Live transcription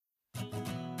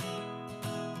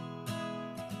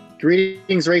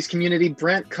Greetings, race community.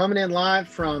 Brent coming in live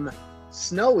from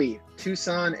snowy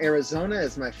Tucson, Arizona,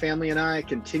 as my family and I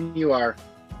continue our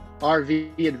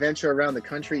RV adventure around the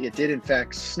country. It did, in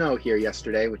fact, snow here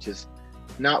yesterday, which is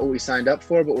not what we signed up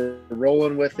for, but we're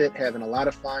rolling with it, having a lot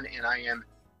of fun, and I am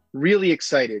really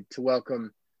excited to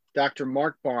welcome Dr.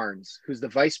 Marc Barnes, who's the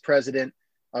Vice President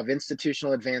of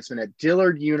Institutional Advancement at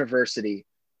Dillard University,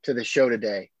 to the show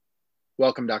today.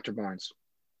 Welcome, Dr. Barnes.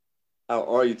 How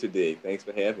are you today? Thanks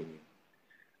for having me.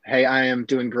 Hey, I am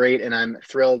doing great, and I'm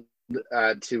thrilled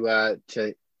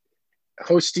to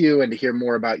host you and to hear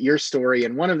more about your story.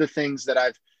 And one of the things that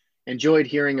I've enjoyed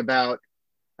hearing about,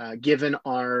 given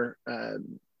our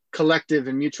collective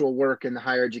and mutual work in the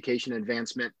higher education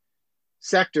advancement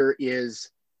sector,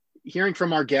 is hearing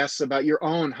from our guests about your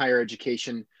own higher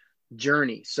education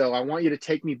journey. So I want you to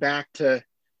take me back to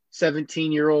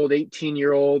 17-year-old,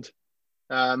 18-year-old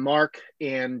Marc,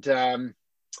 and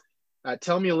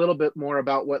tell me a little bit more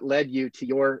about what led you to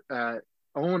your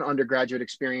own undergraduate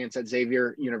experience at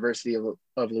Xavier University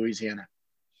of Louisiana.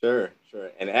 Sure.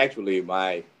 And actually,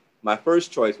 my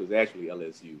first choice was actually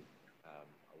LSU.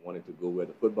 I wanted to go where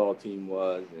the football team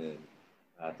was, and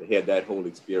to have that whole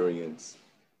experience.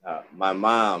 My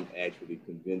mom actually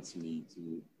convinced me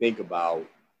to think about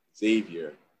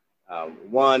Xavier.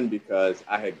 One, because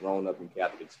I had grown up in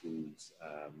Catholic schools.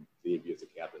 Xavier is a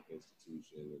Catholic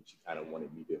institution, and she kind of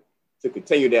wanted me to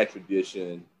continue that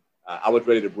tradition. I was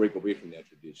ready to break away from that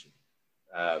tradition.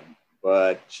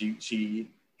 But she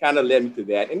kind of led me to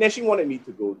that. And then she wanted me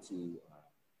to go to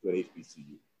an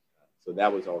HBCU. So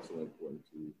that was also important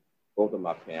to both of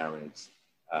my parents.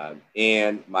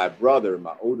 And my brother,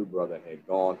 my older brother, had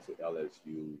gone to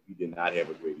LSU. He did not have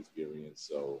a great experience.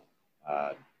 So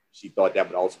she thought that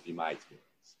would also be my experience.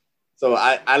 So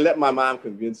I let my mom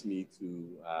convince me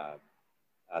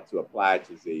to apply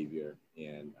to Xavier,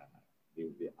 and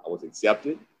I was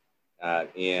accepted,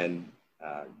 and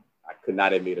I could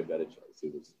not have made a better choice.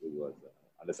 It was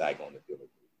I decided on the field.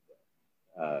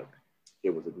 It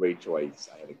was a great choice.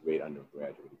 I had a great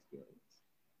undergraduate experience.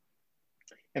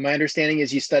 And my understanding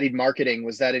is you studied marketing.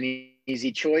 Was that an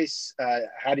easy choice?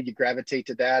 How did you gravitate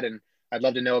to that? And I'd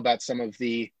love to know about some of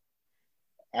the,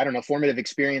 formative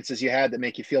experiences you had that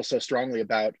make you feel so strongly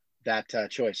about that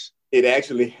choice. It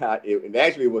actually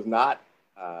was not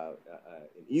an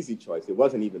easy choice. It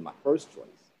wasn't even my first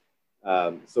choice.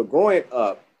 So growing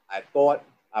up, I thought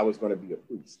I was going to be a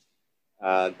priest.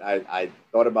 I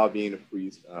thought about being a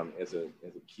priest as a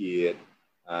kid,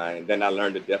 and then I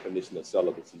learned the definition of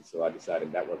celibacy. So I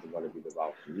decided that wasn't going to be the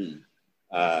route for me.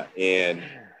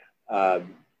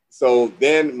 So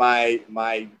then my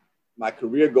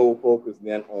career goal focused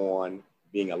then on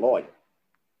being a lawyer.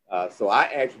 So I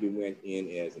actually went in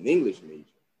as an English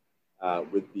major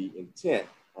with the intent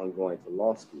on going to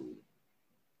law school.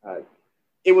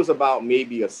 It was about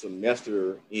maybe a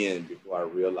semester in before I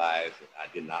realized that I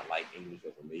did not like English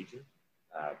as a major.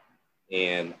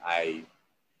 And I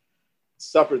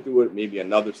suffered through it maybe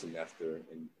another semester,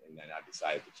 and then I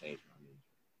decided to change my major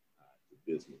to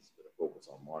business with a focus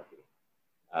on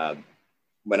marketing.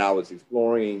 When I was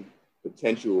exploring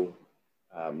potential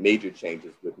major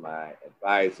changes with my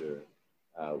advisor,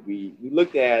 we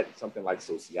looked at something like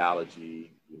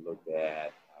sociology, we looked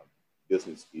at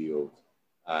business skills,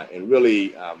 and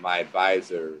really my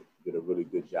advisor did a really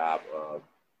good job of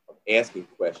asking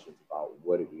questions about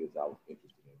what it is I was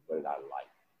interested in, what did I like.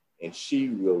 And she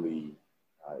really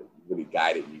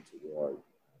guided me toward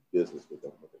business with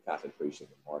the concentration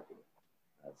in marketing.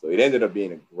 So it ended up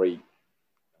being a great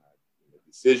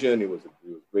decision. It was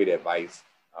great advice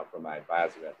from my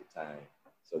advisor at the time.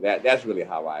 So that's really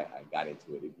how I got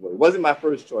into it. It wasn't my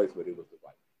first choice, but it was the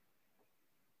right.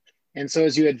 And so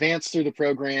as you advance through the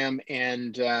program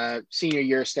and senior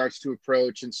year starts to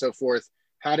approach and so forth,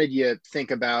 how did you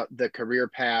think about the career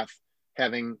path,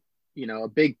 having, a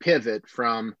big pivot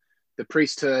from the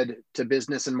priesthood to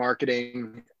business and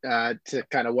marketing to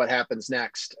kind of what happens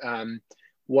next?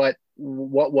 What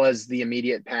was the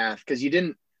immediate path? Because you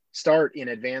didn't start in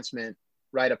advancement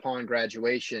right upon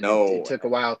graduation. No. It took a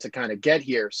while to kind of get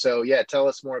here. So yeah, tell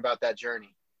us more about that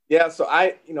journey. Yeah, so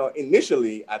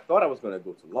initially I thought I was going to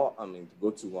go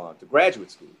to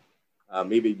graduate school,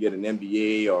 maybe get an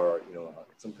MBA or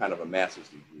some kind of a master's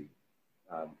degree.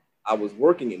 I was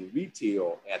working in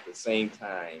retail at the same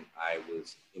time I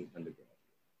was in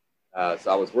undergrad. So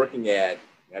I was working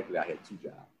actually I had two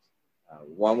jobs.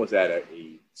 One was at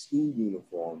a school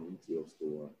uniform retail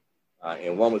store,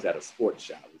 and one was at a sports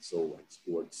shop. We sold like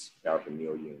sports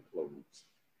paraphernalia and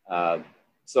clothes.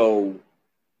 So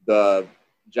the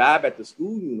job at the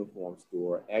school uniform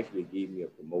store actually gave me a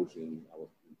promotion. I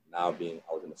was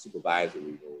in a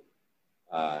supervisory role.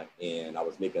 and I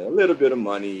was making a little bit of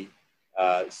money.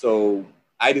 So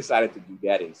I decided to do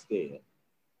that instead.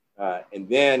 And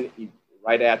then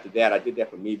right after that, I did that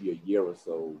for maybe a year or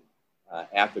so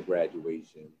after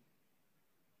graduation.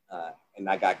 And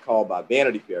I got called by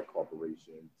Vanity Fair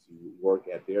Corporation to work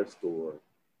at their store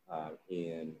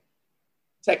in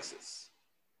Texas.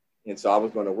 And so I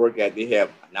was going to work at, they have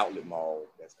an outlet mall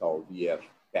that's called VF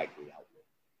Factory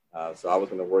Outlet. So I was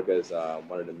going to work as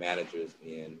one of the managers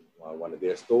in one of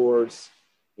their stores.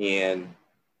 And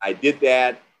I did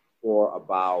that for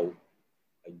about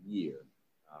a year.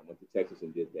 Went to Texas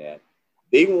and did that.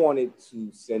 They wanted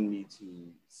to send me to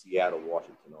Seattle,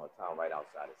 Washington, or a town right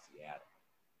outside of Seattle.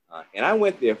 And I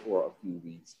went there for a few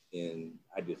weeks, and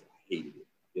I just hated it.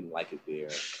 Didn't like it there.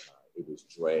 It was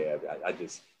drab. I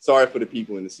just, sorry for the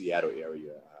people in the Seattle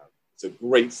area. It's a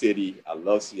great city. I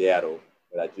love Seattle,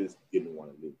 but I just didn't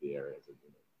want to live there as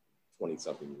a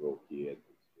 20-something-year-old kid.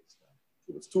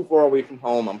 It was too far away from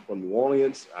home. I'm from New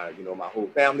Orleans. My whole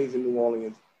family's in New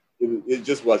Orleans. It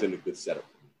just wasn't a good setup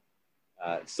for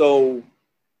me. So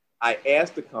I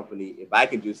asked the company if I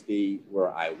could just stay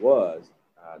where I was.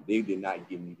 They did not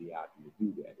give me the option to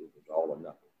do that. It was all or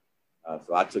nothing.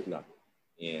 So I took nothing.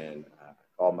 And I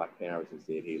called my parents and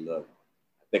said, hey, look,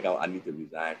 I think I need to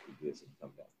resign from this and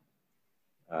come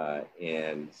back.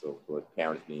 And so, of course,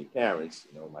 parents being parents,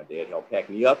 my dad helped pack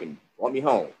me up and brought me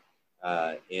home.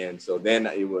 And so then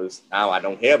it was, now I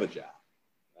don't have a job,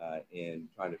 and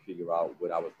trying to figure out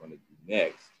what I was going to do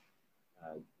next.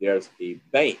 There's a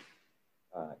bank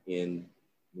in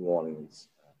New Orleans.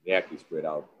 They actually spread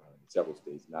out in several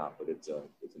states now, but it's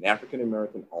an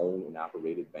African-American owned and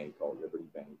operated bank called Liberty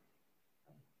Bank.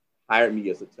 Hired me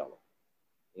as a teller.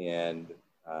 And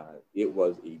it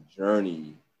was a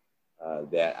journey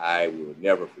that I will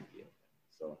never forget.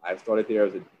 So I started there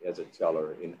as a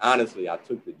teller. And honestly, I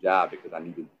took the job because I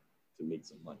needed to make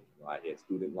some money. I had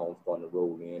student loans starting to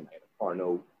roll in. I had a car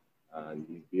note, and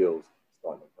these bills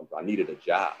starting to come. So I needed a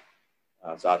job.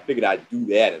 So I figured I'd do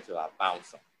that until I found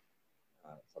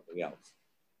something else.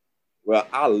 Well,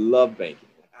 I love banking.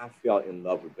 I fell in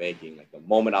love with banking like the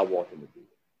moment I walked in the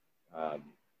door.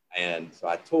 And so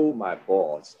I told my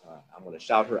boss, I'm going to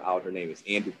shout her out. Her name is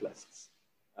Ann Duplessis.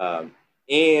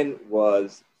 Ann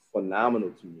was phenomenal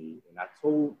to me. And I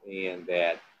told Ann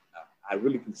that I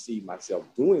really can see myself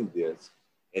doing this.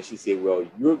 And she said, well,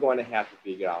 you're going to have to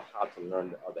figure out how to learn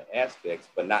the other aspects,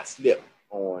 but not slip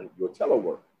on your teller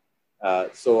work.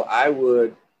 So I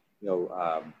would,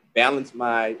 balance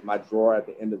my drawer at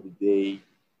the end of the day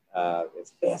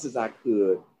as fast as I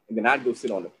could. And then I'd go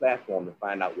sit on the platform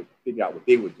and figure out what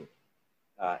they were doing.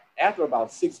 After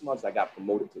about 6 months, I got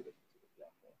promoted to the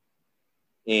platform.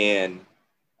 And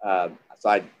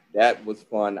so that was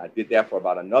fun. I did that for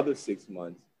about another 6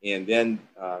 months. And then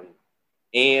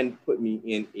Ann put me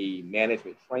in a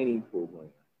management training program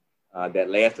that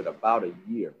lasted about a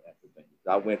year at the bank.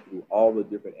 So I went through all the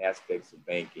different aspects of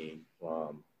banking,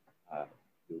 from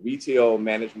the retail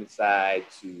management side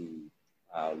to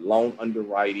loan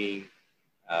underwriting,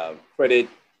 credit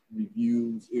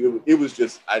reviews. It was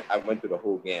just, I went through the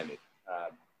whole gamut.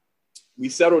 We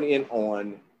settled in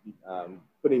on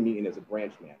putting me in as a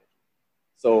branch manager.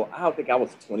 So I don't think I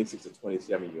was a 26 or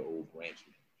 27-year-old branch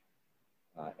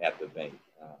manager at the bank.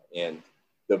 And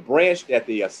the branch that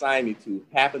they assigned me to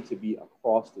happened to be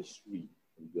across the street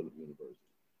from Dillard University.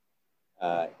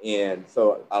 And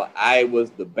so I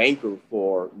was the banker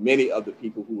for many of the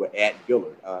people who were at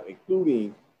Dillard,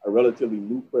 including a relatively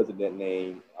new president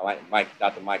named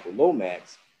Dr. Michael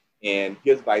Lomax, and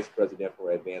his vice president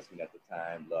for advancement at the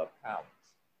time, Love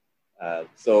Collins.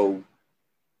 So,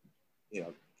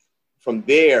 from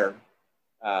there,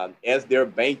 as their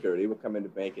banker, they would come in the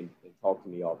bank and talk to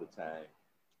me all the time.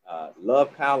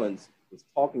 Love Collins was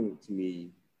talking to me,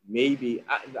 maybe,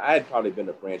 I had probably been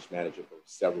a branch manager for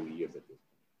several years at this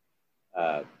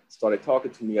point. Started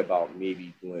talking to me about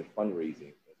maybe doing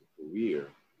fundraising as a career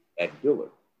at Dillard.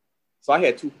 So I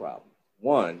had two problems.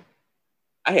 One,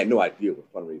 I had no idea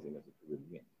what fundraising as a career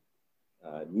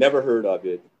meant. Never heard of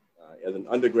it. As an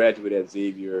undergraduate at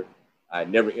Xavier, I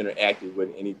never interacted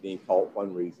with anything called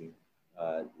fundraising.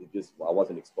 I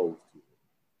wasn't exposed to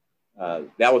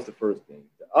it. That was the first thing.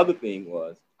 The other thing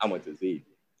was I went to Xavier.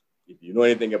 If you know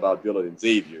anything about Dillard and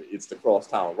Xavier, it's the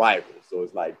crosstown rival. So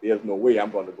it's like, there's no way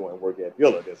I'm going to go and work at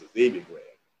Dillard as a Xavier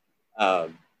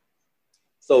grad.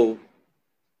 So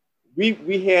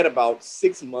we had about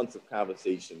 6 months of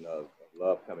conversation of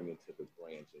Love coming into the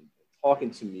branch and talking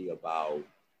to me about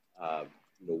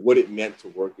what it meant to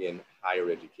work in higher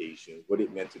education, what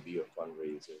it meant to be a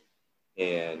fundraiser.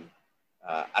 And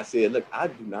I said, look, I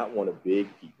do not want to beg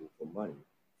people for money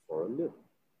for a living.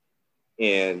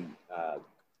 And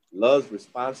Love's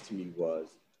response to me was,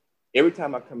 every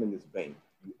time I come in this bank,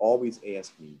 you always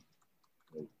ask me,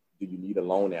 do you need a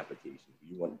loan application?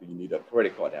 Do you need a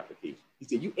credit card application? He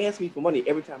said, you ask me for money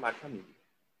every time I come in here.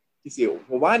 He said,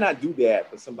 well, why not do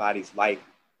that for somebody's life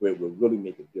where it will really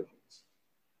make a difference?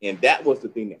 And that was the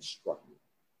thing that struck me.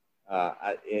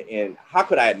 And how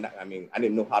could I not, I mean, I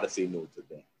didn't know how to say no to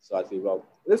that. So I said, well,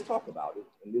 let's talk about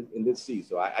it and let's see.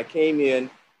 So I came in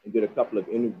and did a couple of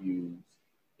interviews,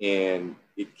 and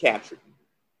it captured me.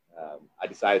 I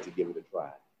decided to give it a try.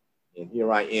 And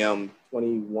here I am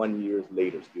 21 years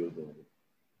later, still doing it.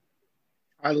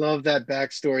 I love that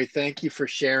backstory. Thank you for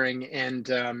sharing. And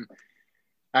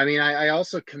I mean, I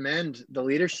also commend the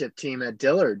leadership team at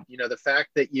Dillard. You know, the fact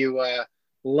that you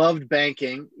loved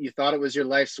banking, you thought it was your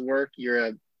life's work, you're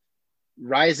a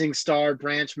rising star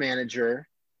branch manager,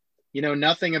 you know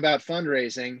nothing about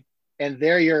fundraising, and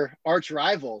they're your arch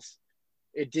rivals.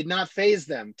 It did not faze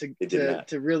them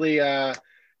to really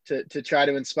to try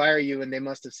to inspire you, and they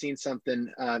must have seen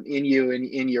something in you and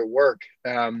in your work.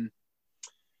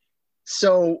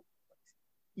 So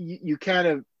you kind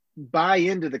of buy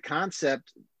into the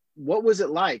concept. What was it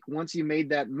like once you made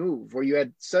that move, where you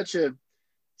had such a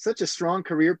strong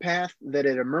career path that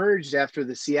it emerged after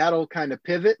the Seattle kind of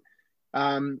pivot?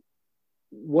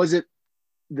 Was it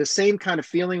the same kind of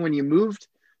feeling when you moved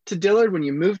to Dillard, when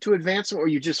you moved to advancement, or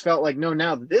you just felt like, no,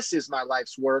 now this is my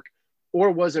life's work?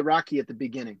 Or was it rocky at the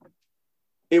beginning?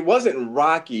 It wasn't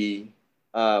rocky.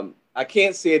 I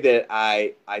can't say that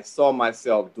I saw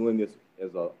myself doing this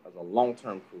as a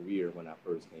long-term career when I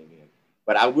first came in.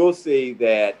 But I will say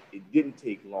that it didn't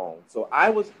take long. So I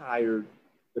was hired.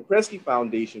 The Kresge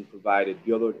Foundation provided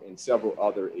Dillard and several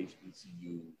other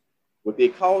HBCUs what they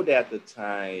called at the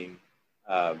time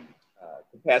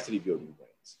capacity building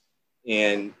grants.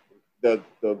 And the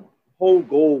whole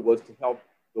goal was to help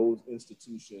those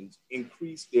institutions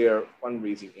increase their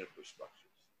fundraising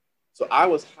infrastructures. So I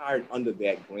was hired under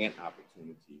that grant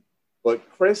opportunity. But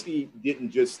Kresge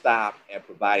didn't just stop at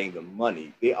providing the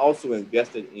money. They also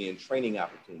invested in training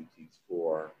opportunities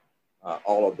for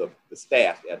all of the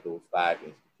staff at those 5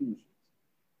 institutions.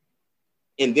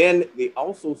 And then they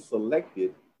also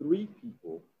selected 3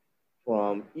 people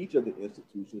from each of the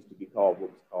institutions to be called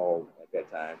what was called at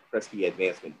that time Kresge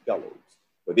Advancement Fellows,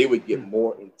 where they would get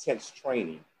more intense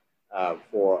training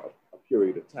for a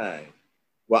period of time.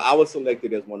 Well, I was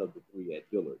selected as one of the 3 at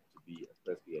Dillard to be a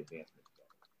Kresge Advancement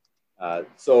Fellow.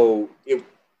 So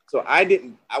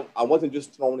I wasn't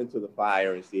just thrown into the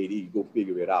fire and said, hey, go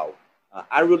figure it out.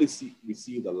 I really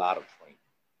received a lot of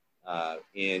training,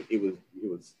 and it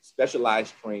was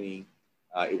specialized training.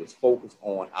 It was focused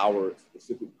on our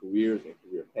specific careers and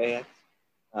career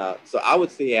paths. So I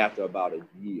would say after about a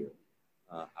year,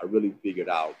 I really figured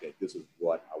out that this is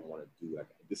what I want to do.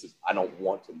 I don't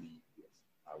want to leave this.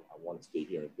 I want to stay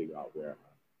here and figure out where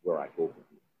I go from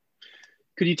here.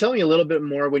 Could you tell me a little bit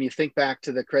more when you think back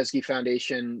to the Kresge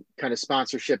Foundation kind of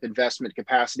sponsorship, investment,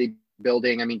 capacity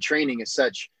building? I mean, training is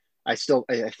I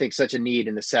think such a need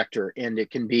in the sector, and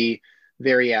it can be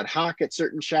very ad hoc at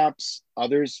certain shops.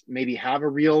 Others maybe have a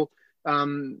real,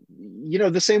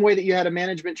 the same way that you had a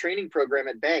management training program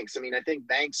at banks. I mean, I think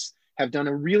banks have done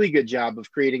a really good job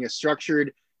of creating a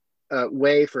structured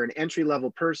way for an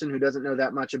entry-level person who doesn't know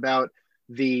that much about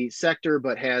the sector,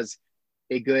 but has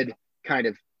a good kind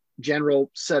of general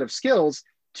set of skills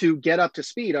to get up to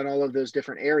speed on all of those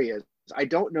different areas. I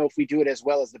don't know if we do it as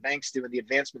well as the banks do in the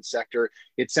advancement sector.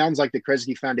 It sounds like the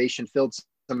Kresge Foundation filled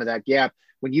some of that gap.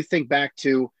 When you think back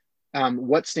to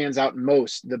what stands out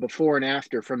most, the before and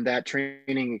after from that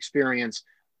training experience,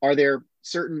 are there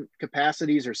certain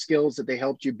capacities or skills that they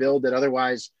helped you build that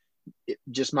otherwise it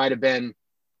just might have been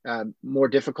more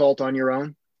difficult on your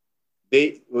own?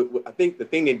 I think the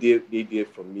thing they did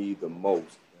for me the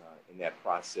most in that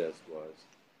process was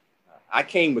I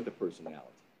came with the personality.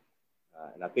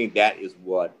 And I think that is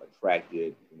what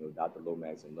attracted, Dr.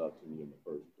 Lomax and Love to me in the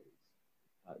first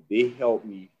place. They helped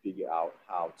me figure out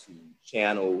how to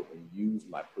channel and use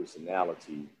my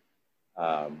personality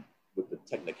with the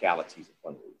technicalities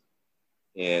of fundraising.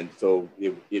 And so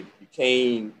it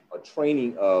became a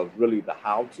training of really the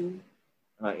how-to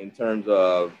in terms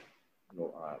of,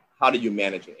 how do you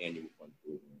manage an annual fund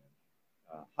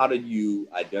program? How do you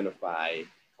identify,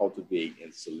 cultivate,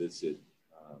 and solicit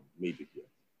major gifts?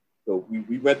 So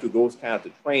we went through those kinds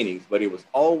of trainings, but it was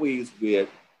always with,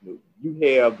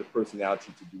 you have the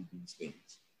personality to do these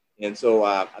things. And so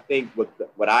I think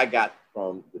what I got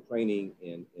from the training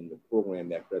in the program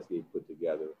that Kresge put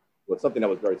together was something that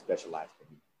was very specialized for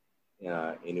me.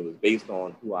 And it was based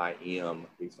on who I am,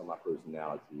 based on my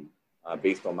personality.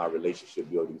 based on my relationship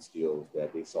building skills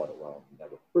that they saw around me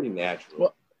that were pretty natural.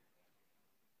 Well,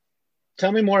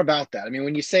 tell me more about that. I mean,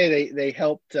 when you say they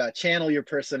helped channel your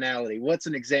personality, what's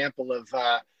an example of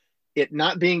it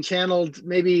not being channeled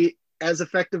maybe as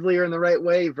effectively or in the right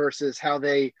way versus how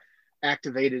they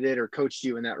activated it or coached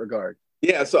you in that regard?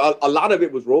 Yeah, so a lot of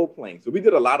it was role playing. So we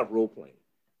did a lot of role playing,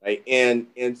 right?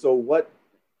 And so what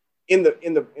in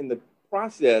the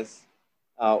process,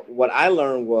 what I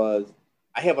learned was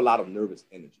I have a lot of nervous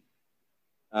energy,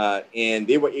 and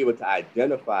they were able to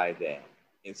identify that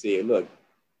and say, look,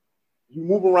 you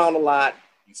move around a lot,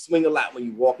 you swing a lot when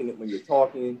you're walking, when you're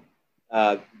talking.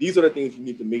 These are the things you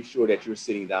need to make sure that you're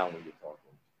sitting down when you're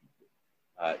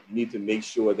talking. You need to make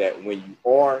sure that when you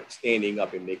are standing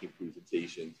up and making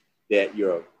presentations, that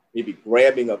you're maybe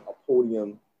grabbing a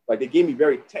podium. Like they gave me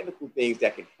very technical things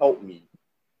that can help me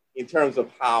in terms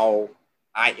of how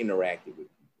I interacted with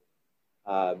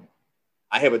people.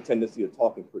 I have a tendency of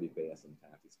talking pretty fast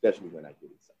sometimes, especially when I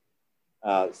get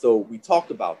excited. So we talked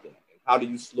about that. How do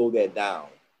you slow that down?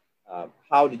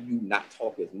 How do you not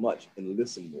talk as much and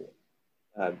listen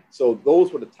more? So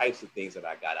those were the types of things that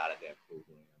I got out of that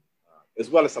program, as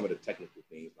well as some of the technical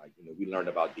things, like, we learned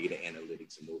about data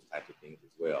analytics and those types of things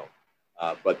as well.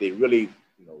 But they really,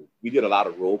 we did a lot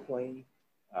of role playing.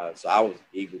 So I was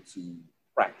able to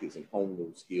practice and hone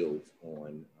those skills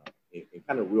on in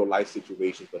kind of real life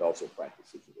situations, but also practice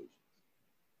situations.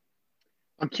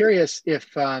 I'm curious if,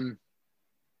 well,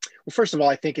 first of all,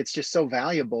 I think it's just so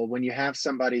valuable when you have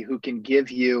somebody who can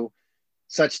give you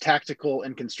such tactical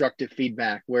and constructive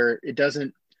feedback where it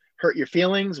doesn't hurt your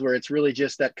feelings, where it's really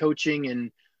just that coaching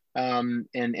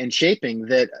and shaping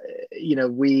that,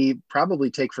 we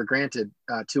probably take for granted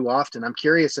too often. I'm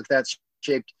curious if that's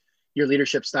shaped your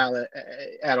leadership style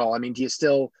at all. I mean, do you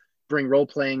still bring role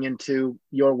playing into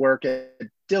your work at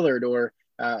Dillard, or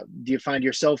do you find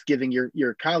yourself giving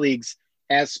your colleagues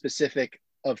as specific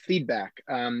of feedback?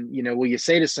 Will you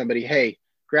say to somebody, hey,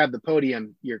 grab the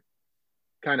podium, you're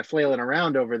kind of flailing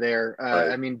around over there?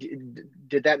 Right. I mean,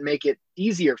 did that make it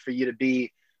easier for you to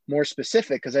be more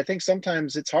specific? Because I think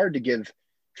sometimes it's hard to give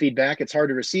feedback. It's hard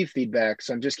to receive feedback.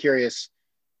 So I'm just curious.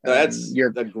 No, that's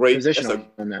your a great position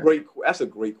on that. That's a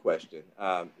great question.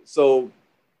 So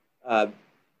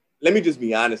let me just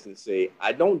be honest and say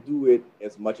I don't do it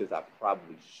as much as I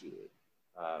probably should.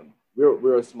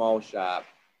 We're a small shop.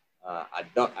 I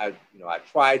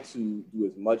try to do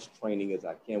as much training as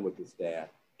I can with the staff,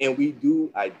 and we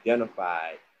do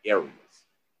identify areas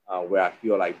where I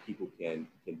feel like people can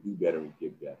do better and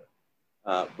get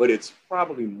better. But it's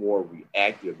probably more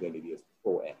reactive than it is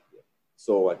proactive.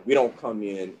 So we don't come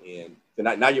in and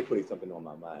now you're putting something on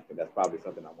my mind, and that's probably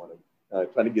something I want to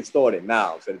try to get started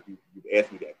now. So that you've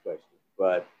asked me that question,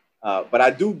 but I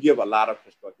do give a lot of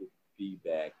constructive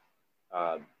feedback.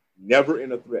 Never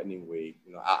in a threatening way.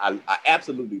 I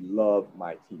absolutely love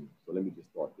my team. So let me just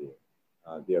start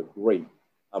there. They're great,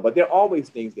 but there are always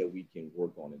things that we can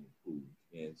work on and improve.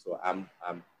 And so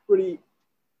I'm pretty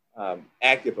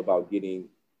active about getting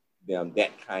them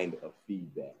that kind of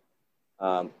feedback.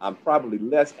 I'm probably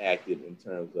less active in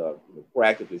terms of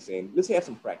proactively saying, let's have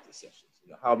some practice sessions.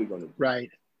 How are we going to do right?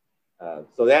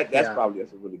 So that's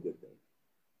a really good thing.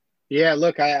 Yeah,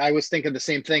 look, I was thinking the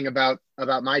same thing about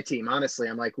my team. Honestly,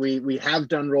 I'm like, we have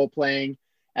done role playing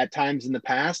at times in the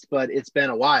past, but it's been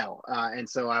a while. And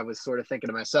so I was sort of thinking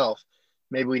to myself,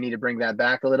 maybe we need to bring that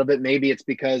back a little bit. Maybe it's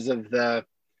because of the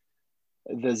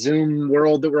Zoom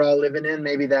world that we're all living in.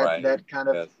 Maybe that kind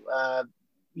of,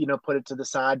 put it to the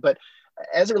side. But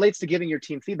as it relates to giving your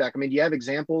team feedback, I mean, do you have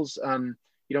examples?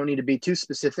 You don't need to be too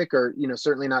specific or,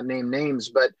 certainly not name names,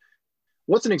 but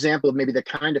what's an example of maybe the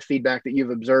kind of feedback that you've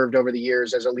observed over the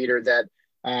years as a leader that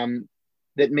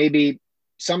that maybe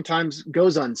sometimes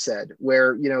goes unsaid,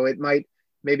 where it might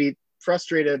maybe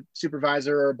frustrate a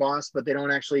supervisor or a boss, but they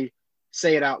don't actually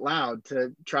say it out loud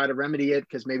to try to remedy it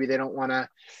because maybe they don't want to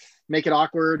make it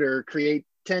awkward or create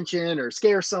tension or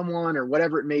scare someone or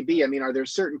whatever it may be? I mean, are there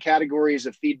certain categories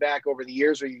of feedback over the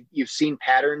years where you've seen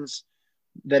patterns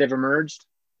that have emerged?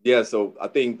 Yeah, so I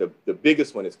think the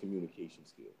biggest one is communication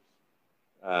skills.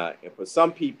 And for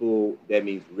some people, that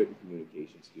means written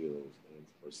communication skills. And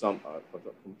for some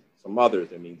others,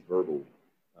 that means verbal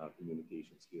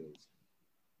communication skills.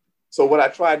 So what I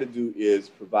try to do is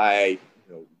provide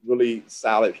really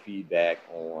solid feedback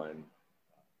on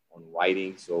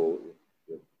writing. So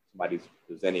if somebody's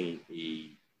presenting a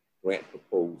grant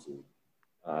proposal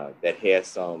that has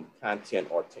some content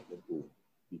or technical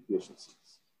deficiencies,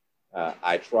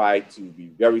 I try to be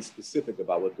very specific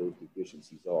about what those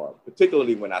deficiencies are,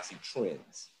 particularly when I see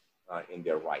trends in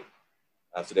their writing,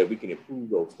 so that we can improve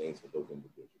those things for those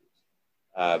individuals.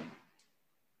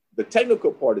 the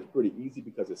technical part is pretty easy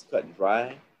because it's cut and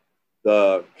dry.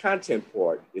 The content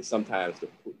part is sometimes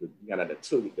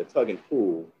the tug and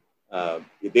pull.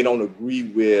 If they don't agree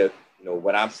with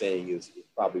what I'm saying is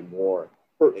probably more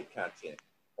pertinent content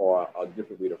or a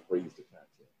different way to phrase the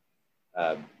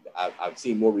content. I've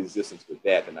seen more resistance with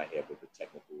that than I have with the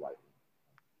technical writing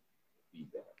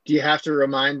feedback. Do you have to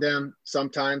remind them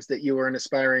sometimes that you were an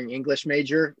aspiring English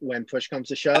major when push comes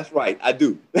to shove? That's right, I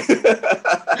do.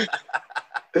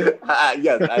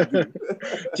 Yes, I do.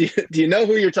 do you know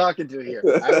who you're talking to here?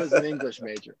 I was an English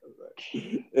major.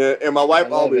 And my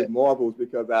wife always marvels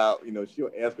because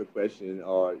she'll ask a question,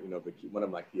 or one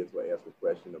of my kids will ask a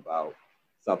question about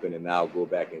something, and I'll go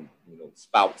back and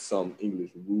spout some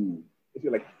English rule. And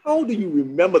she's like, "How do you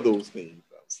remember those things?"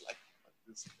 I was like,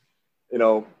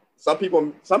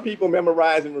 some people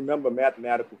memorize and remember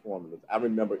mathematical formulas. I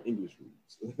remember English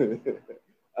rules.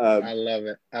 I love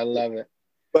it. I love it.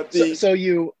 But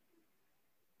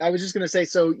I was just going to say,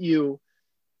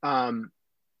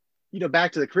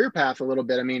 back to the career path a little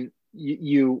bit. I mean,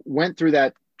 you went through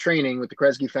that training with the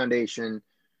Kresge Foundation.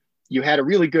 You had a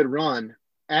really good run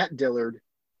at Dillard,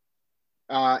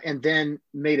 and then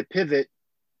made a pivot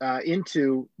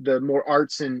into the more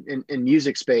arts and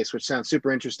music space, which sounds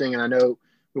super interesting. And I know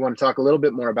we want to talk a little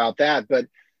bit more about that, but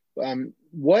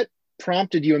what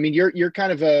prompted you? I mean, you're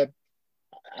kind of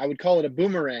I would call it a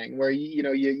boomerang, where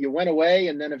you went away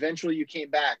and then eventually you came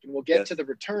back, and we'll get to the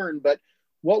return. But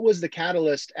what was the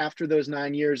catalyst after those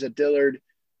 9 years at Dillard?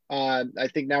 I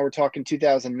think now we're talking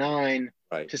 2009,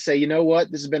 right, to say, you know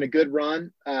what, this has been a good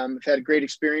run. I've had a great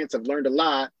experience. I've learned a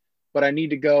lot, but I need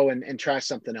to go and try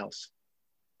something else.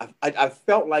 I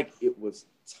felt like it was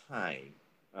time.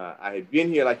 I had been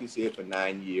here, like you said, for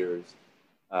 9 years.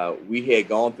 We had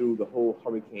gone through the whole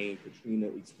Hurricane Katrina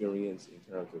experience in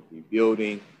terms of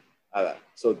rebuilding.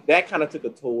 So that kind of took a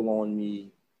toll on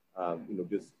me,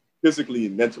 just physically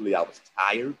and mentally. I was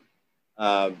tired.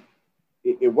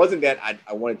 It wasn't that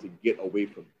I wanted to get away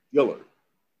from Dillard,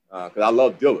 because I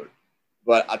love Dillard,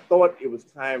 but I thought it was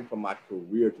time for my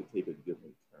career to take a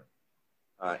different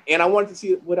turn. And I wanted to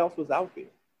see what else was out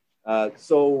there.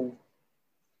 So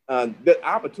the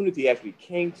opportunity actually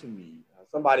came to me.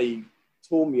 Somebody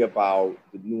told me about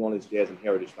the New Orleans Jazz and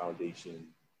Heritage Foundation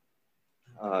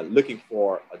looking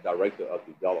for a director of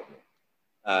development.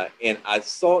 And I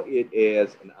saw it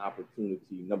as an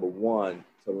opportunity, number one,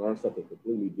 to learn something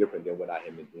completely different than what I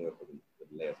had been doing for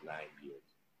the last 9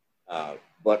 years.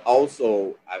 But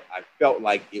also, I felt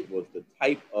like it was the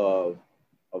type of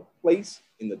place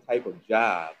in the type of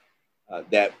job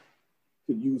that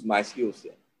could use my skill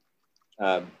set.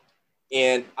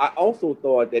 And I also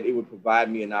thought that it would provide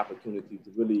me an opportunity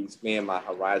to really expand my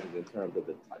horizons in terms of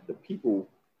the people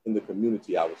in the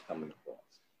community I was coming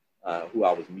across, who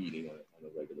I was meeting on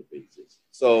a regular basis.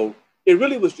 So it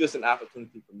really was just an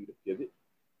opportunity for me to pivot.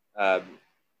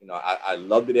 I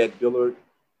loved it at Dillard.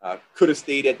 Could have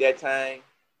stayed at that time,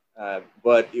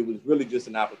 but it was really just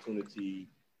an opportunity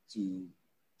to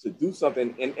do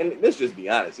something. And let's just be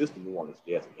honest, it's the New Orleans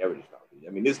Jazz and Heritage Foundation.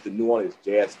 I mean, it's the New Orleans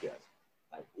Jazz Fest.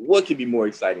 Like, what could be more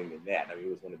exciting than that? I mean, it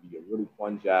was going to be a really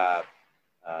fun job.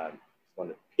 It was going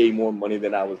to pay more money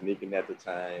than I was making at the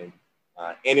time.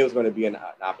 And it was going to be an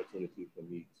opportunity for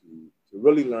me to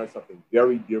really learn something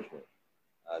very different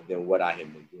than what I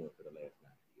had been doing for the last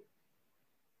 9 years.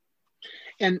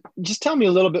 And just tell me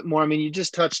a little bit more. I mean, you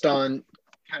just touched on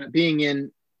kind of being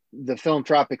in the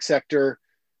philanthropic sector,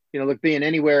 being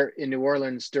anywhere in New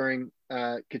Orleans during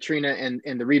Katrina and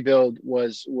the rebuild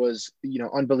was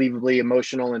unbelievably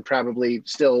emotional and probably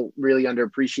still really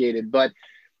underappreciated. But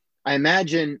I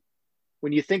imagine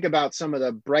when you think about some of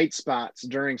the bright spots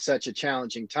during such a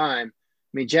challenging time,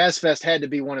 I mean, Jazz Fest had to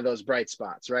be one of those bright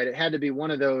spots, right? It had to be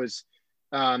one of those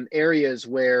areas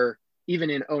where even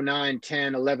in 09,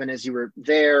 10, 11, as you were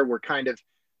there, we're kind of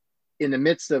in the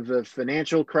midst of the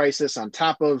financial crisis on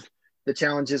top of the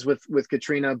challenges with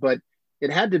Katrina, but it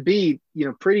had to be,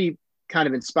 pretty kind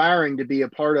of inspiring to be a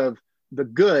part of the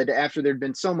good after there'd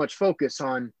been so much focus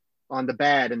on the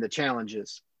bad and the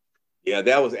challenges. Yeah,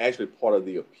 that was actually part of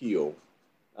the appeal.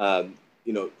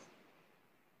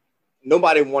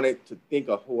 Nobody wanted to think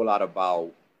a whole lot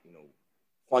about,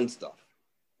 fun stuff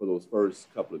for those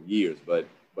first couple of years, but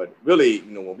really,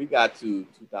 when we got to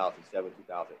 2007,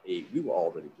 2008, we were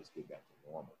already just getting back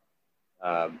to normal.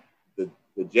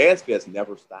 The Jazz Fest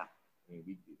never stopped. I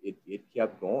mean, it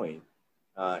kept going.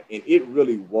 And it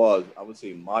really was, I would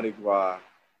say, Mardi Gras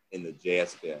and the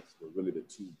Jazz Fest were really the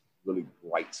two really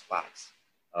bright spots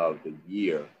of the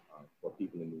year for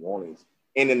people in New Orleans.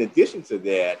 And in addition to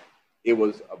that, it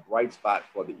was a bright spot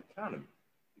for the economy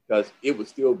because it was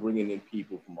still bringing in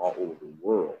people from all over the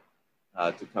world.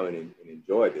 to come in and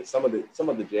enjoy this. Some of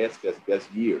the Jazz Fest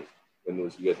best years in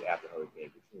those years after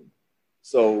Hurricane Katrina.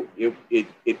 So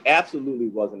it absolutely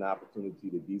was an opportunity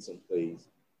to be someplace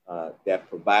that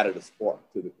provided a spark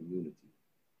to the community.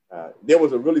 There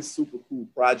was a really super cool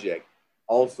project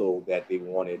also that they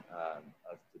wanted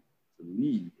us to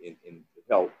lead and to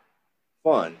help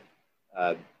fund.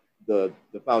 The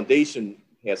foundation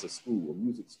has a school, a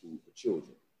music school for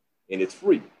children, and it's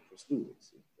free for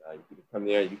students. You can come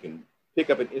there, you can pick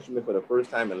up an instrument for the first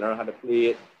time and learn how to play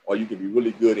it, or you can be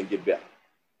really good and get better.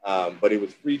 But it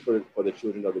was free for the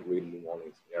children of the greater New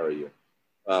Orleans area.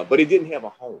 But it didn't have a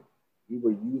home. We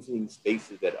were using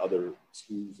spaces at other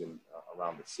schools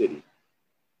around the city.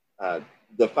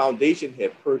 The foundation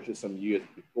had purchased some years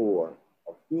before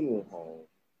a funeral home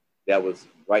that was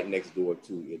right next door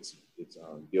to its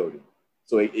building.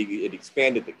 So it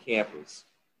expanded the campus.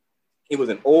 It was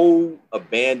an old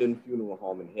abandoned funeral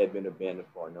home and had been abandoned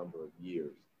for a number of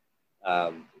years.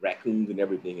 Raccoons and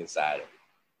everything inside of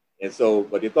it. And so,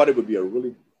 but they thought it would be a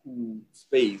really cool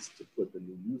space to put the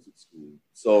new music school.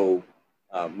 So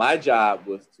my job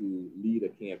was to lead a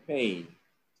campaign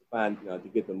to find, to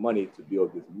get the money to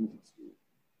build this music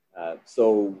school.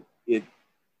 So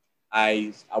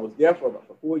I was there for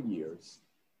 4 years,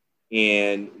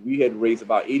 and we had raised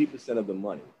about 80% of the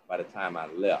money by the time I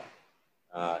left.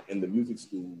 And the music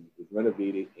school was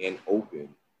renovated and opened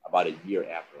about a year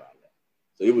after I left.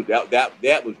 So it was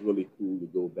that was really cool to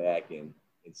go back and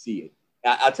see it.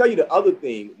 I'll tell you the other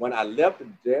thing. When I left the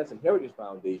Jazz and Heritage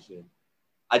Foundation,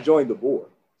 I joined the board.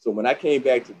 So when I came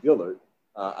back to Dillard,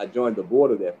 I joined the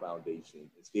board of that foundation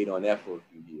and stayed on that for a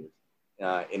few years.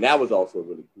 And that was also a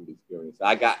really cool experience.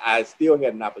 I still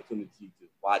had an opportunity to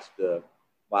watch the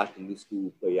new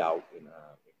school play out and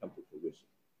come to fruition.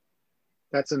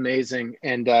 That's amazing.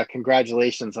 And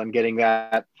congratulations on getting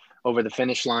that over the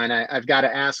finish line. I've got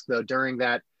to ask, though, during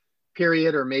that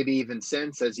period, or maybe even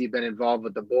since, as you've been involved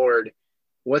with the board,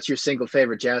 what's your single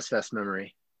favorite Jazz Fest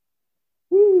memory?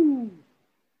 Woo.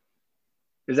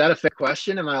 Is that a fair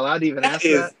question? Am I allowed to even ask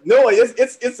that? No,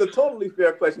 it's a totally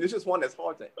fair question. It's just one that's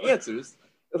hard to answer. It's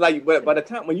like, but by the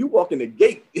time when you walk in the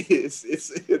gate,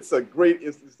 it's a great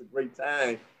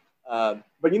time.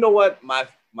 But you know what?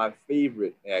 My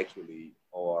favorite actually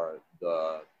are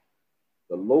the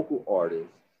local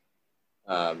artists.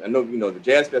 I know, the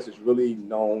Jazz Fest is really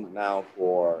known now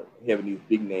for having these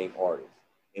big name artists,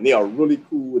 and they are really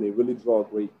cool. They really draw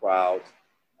great crowds.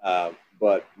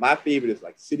 But my favorite is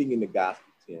like sitting in the gospel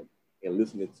tent and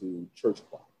listening to church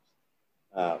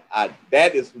choirs.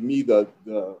 That is for me the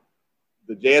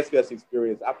Jazz Fest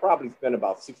experience. I probably spend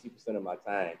about 60% of my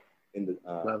time in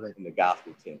the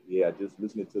gospel tent. Yeah, just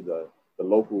listening to the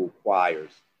local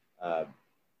choirs.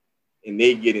 And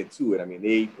they get into it. I mean,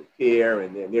 they prepare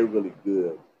and they're really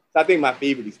good. So I think my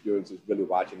favorite experience is really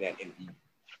watching that and eating.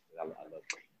 I love it.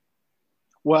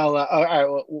 Well, all right.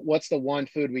 Well, what's the one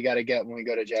food we got to get when we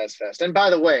go to Jazz Fest? And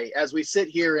by the way, as we sit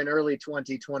here in early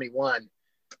 2021,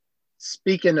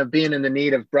 speaking of being in the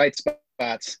need of bright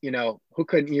spots, who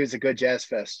couldn't use a good Jazz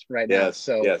Fest right now?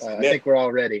 So yes. I think we're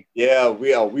all ready. Yeah,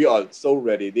 we are so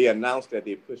ready. They announced that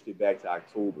they pushed it back to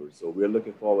October. So we're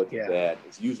looking forward to that.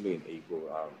 It's usually in April,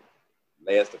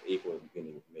 last of April and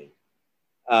beginning of May.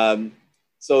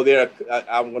 So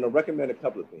I'm going to recommend a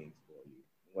couple of things for you.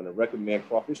 I'm going to recommend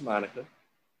Crawfish Monica.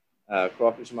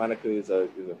 Crawfish Monica is a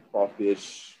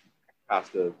crawfish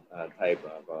pasta type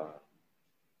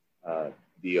of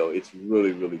deal. It's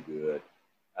really, really good.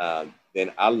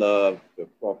 Then I love the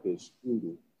crawfish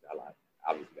strudel.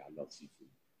 Obviously, I love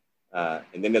seafood.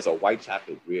 And then there's a white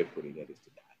chocolate bread pudding that is to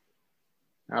die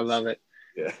for. I love it.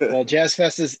 Yeah. Well, Jazz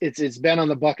Fest it's been on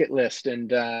the bucket list,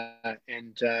 and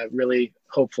really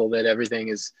hopeful that everything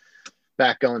is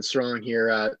back going strong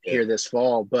here this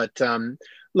fall. But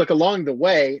look, along the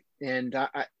way, and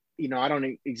I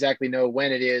don't exactly know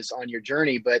when it is on your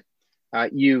journey, but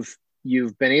you've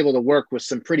been able to work with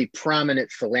some pretty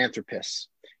prominent philanthropists,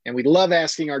 and we love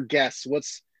asking our guests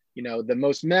what's the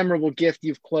most memorable gift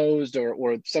you've closed,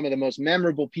 or some of the most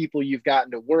memorable people you've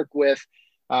gotten to work with.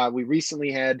 We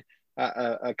recently had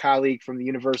a colleague from the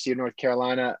University of North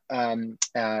Carolina,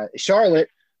 Charlotte,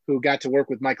 who got to work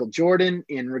with Michael Jordan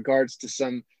in regards to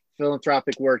some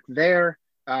philanthropic work there.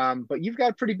 But you've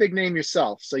got a pretty big name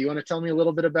yourself. So you want to tell me a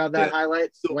little bit about that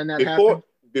highlight, when that happened?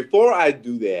 Before I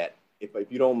do that,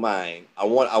 if you don't mind, I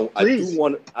do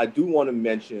want to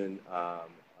mention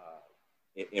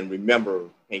and remember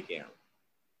Hank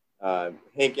Aaron.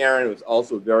 Hank Aaron was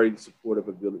also very supportive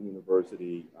of Dillard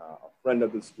University, a friend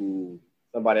of the school,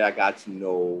 somebody I got to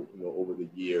know, over the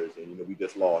years, and we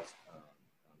just lost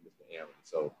Mr. Aaron.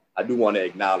 So I do want to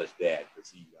acknowledge that, because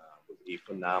he was a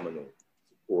phenomenal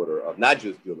supporter of not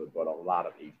just Dillard, but a lot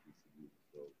of HBCUs.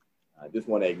 So I just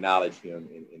want to acknowledge him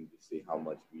and just say how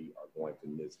much we are going to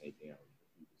miss Hank Aaron.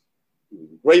 He was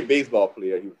a great baseball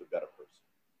player. He was a better person.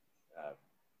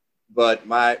 But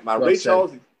my Ray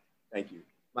Charles, thank you.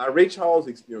 My Ray Charles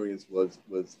experience was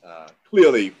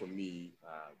clearly for me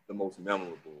the most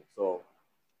memorable. So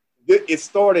it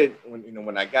started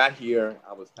when I got here.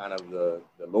 I was kind of the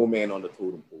low man on the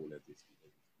totem pole at this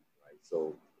point, right?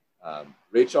 So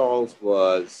Ray Charles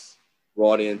was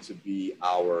brought in to be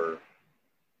our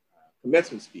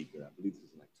commencement speaker. I believe this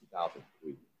was in like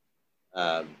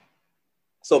 2003.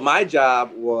 So my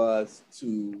job was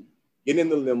to get in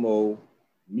the limo,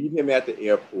 meet him at the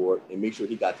airport, and make sure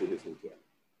he got to his hotel.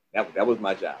 That was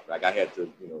my job. Like I had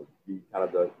to, be kind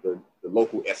of the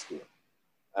local escort.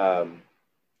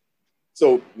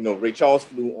 So, Ray Charles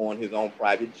flew on his own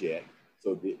private jet.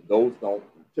 So those don't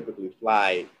typically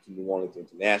fly to New Orleans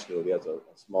International. There's a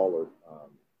smaller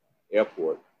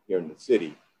airport here in the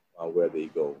city where they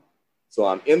go. So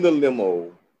I'm in the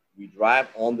limo. We drive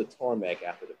on the tarmac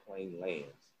after the plane lands.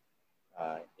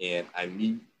 And I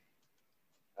meet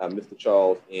Mr.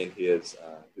 Charles and his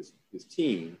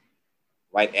team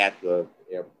right at the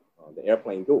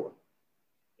airplane door.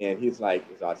 And he's like,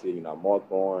 as I said, I'm Marc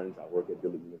Barnes. I work at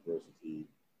Dillard University.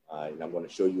 And I'm going to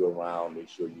show you around, make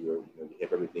sure you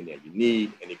have everything that you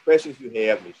need. Any questions you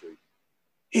have, make sure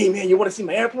hey, man, you want to see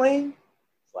my airplane?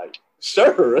 It's like,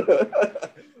 sure.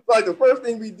 Like the first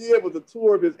thing we did was a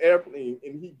tour of his airplane,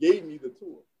 and he gave me the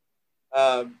tour.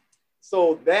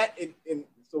 So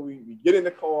we get in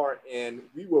the car, and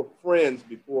we were friends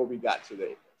before we got to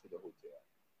the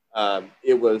hotel.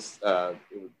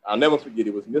 I'll never forget,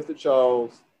 it was Mr.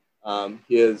 Charles,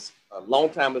 his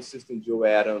longtime assistant, Joe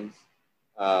Adams.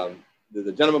 There's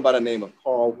a gentleman by the name of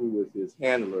Carl, who was his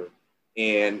handler,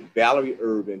 and Valerie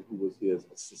Urban, who was his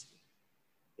assistant.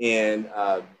 And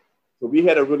so we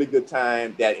had a really good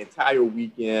time that entire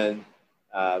weekend.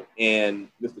 And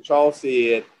Mr. Charles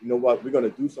said, you know what, we're going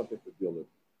to do something for Dillard.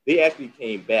 They actually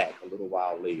came back a little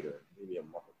while later, maybe a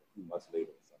few months later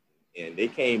or something. And they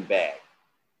came back.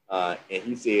 And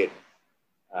he said,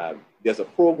 there's a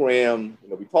program,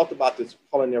 we talked about this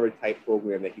culinary type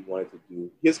program that he wanted to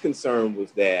do. His concern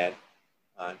was that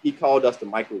he called us the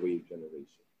microwave generation.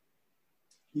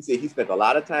 He said he spent a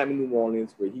lot of time in New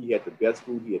Orleans where he had the best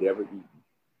food he had ever eaten.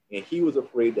 And he was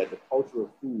afraid that the culture of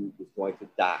food was going to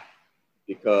die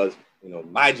because,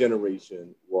 my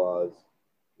generation was,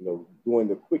 doing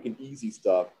the quick and easy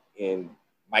stuff and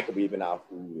microwaving our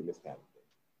food and this kind of thing.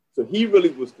 So he really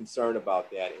was concerned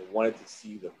about that and wanted to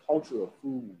see the culture of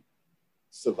food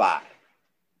survive.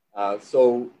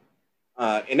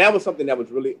 And that was something that was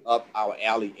really up our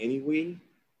alley anyway.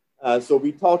 So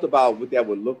we talked about what that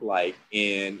would look like.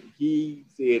 And he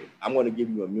said, I'm going to give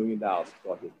you $1 million to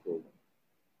start this program.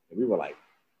 And we were like,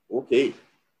 okay,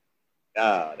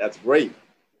 that's great.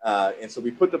 And so we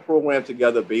put the program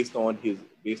together based on his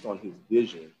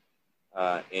vision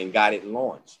and got it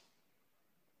launched.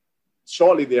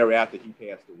 Shortly thereafter, he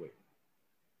passed away.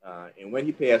 And when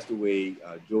he passed away,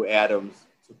 Joe Adams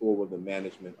took over the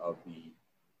management of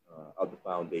the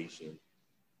foundation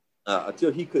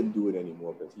until he couldn't do it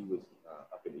anymore because he was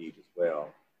up in age as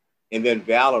well. And then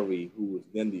Valerie, who was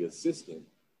then the assistant,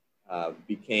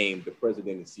 became the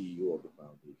president and CEO of the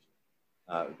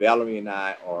foundation. Valerie and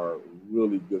I are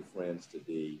really good friends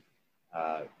today.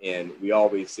 And we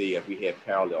always say if we had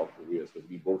parallel careers, because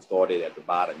we both started at the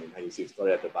bottom, and how you say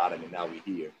started at the bottom and now we're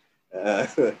here.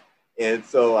 And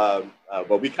so,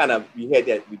 but we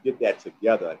did that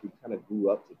together. We kind of grew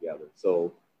up together.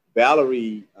 So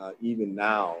Valerie, even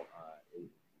now, is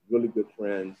really good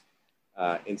friends.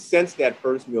 And since that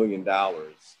first $1 million,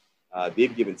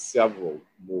 they've given several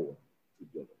more to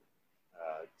Dillard.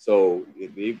 So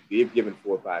they've given $4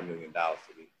 or $5 million to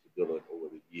Dillard over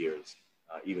the years,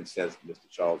 even since Mr.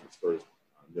 Charles' first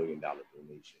 $1 million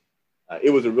donation.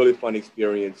 It was a really fun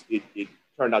experience. It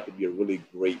turned out to be a really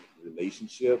great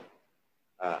relationship.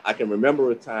 I can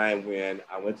remember a time when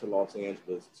I went to Los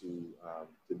Angeles to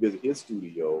visit his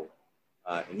studio,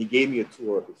 and he gave me a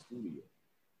tour of his studio.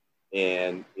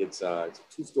 And it's a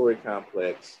 2-story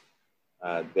complex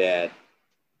that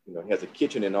has a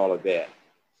kitchen and all of that.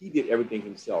 He did everything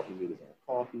himself. He made his own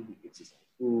coffee. He fixed his own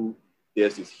food.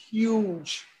 There's this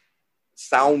huge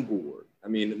soundboard. I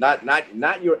mean,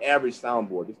 not your average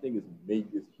soundboard. This thing is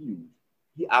made this huge.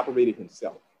 He operated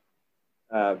himself.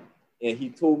 And he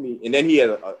told me, and then he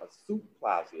had a suit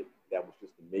closet that was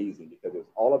just amazing because there's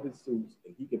all of his suits,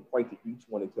 and he can point to each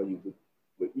one and tell you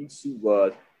what each suit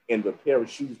was and the pair of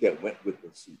shoes that went with the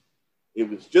suit. It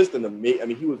was just an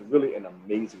amazing, he was really an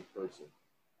amazing person.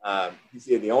 He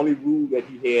said the only rule that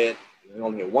he had, They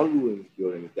only had one rule in this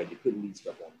building, is that you couldn't leave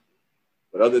stuff on.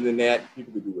 But other than that,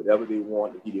 people could do whatever they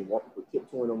want. He didn't want people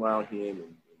tiptoeing around him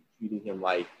and treating him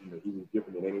like, you know, he was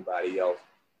different than anybody else.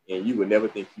 And you would never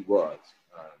think he was,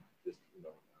 just, you know,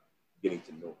 getting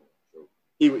to know him. So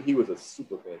he was a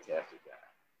super fantastic guy.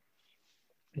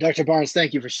 Dr. Barnes,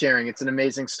 thank you for sharing. It's an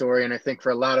amazing story. And I think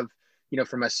for a lot of, you know,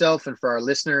 for myself and for our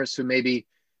listeners who maybe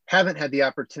haven't had the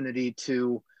opportunity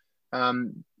to,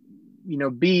 you know,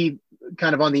 be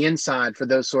kind of on the inside for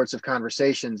those sorts of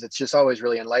conversations, it's just always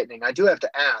really enlightening. I do have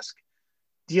to ask,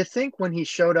 do you think when he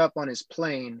showed up on his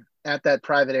plane at that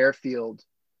private airfield,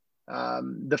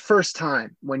 the first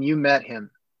time when you met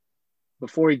him,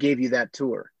 before he gave you that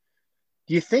tour,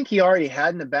 do you think he already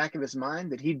had in the back of his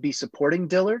mind that he'd be supporting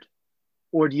Dillard?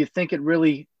 Or do you think it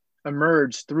really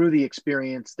emerged through the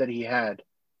experience that he had?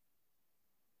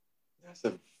 That's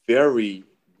a very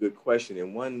good question,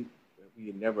 and one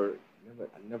that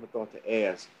I never thought to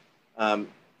ask.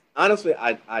 Honestly,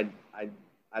 I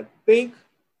think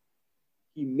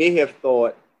he may have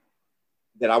thought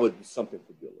that I would do something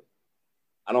for Dillard.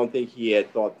 I don't think he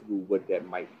had thought through what that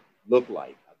might look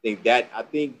like. I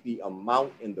think the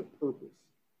amount and the purpose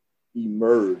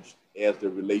emerged as the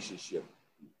relationship.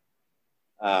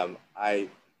 I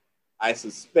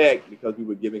suspect because we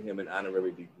were giving him an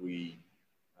honorary degree,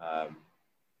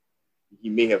 he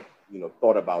may have, you know,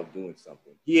 thought about doing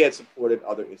something. He had supported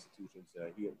other institutions.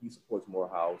 He supports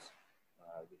Morehouse.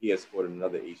 He has supported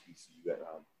another HBCU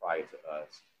prior to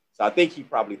us. So I think he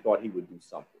probably thought he would do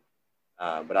something.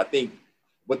 But I think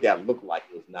what that looked like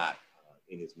was not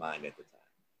in his mind at the time.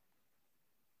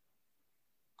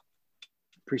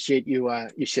 Appreciate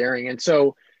you sharing. And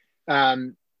so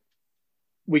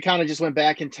we kind of just went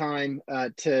back in time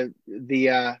to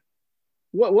the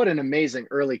what an amazing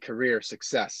early career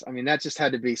success. I mean, that just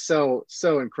had to be so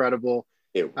incredible.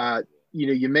 You know,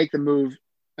 you make the move,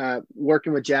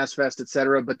 working with Jazz Fest, et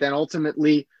cetera, but then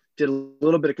ultimately did a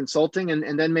little bit of consulting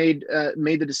and then made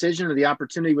the decision, or the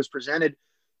opportunity was presented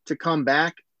to come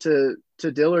back to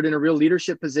Dillard in a real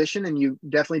leadership position. And you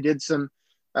definitely did some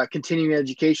continuing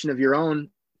education of your own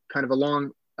kind of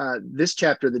along this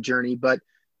chapter of the journey. But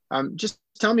just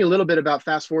tell me a little bit about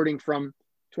fast forwarding from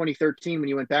 2013 when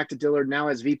you went back to Dillard, now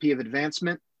as VP of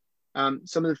Advancement,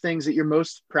 some of the things that you're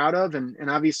most proud of. And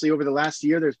obviously over the last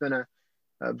year, there's been a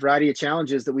variety of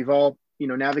challenges that we've all, you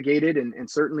know, navigated. And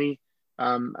certainly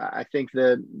I think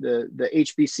the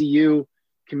HBCU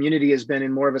community has been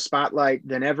in more of a spotlight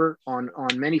than ever on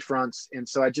many fronts. And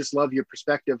so I just love your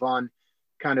perspective on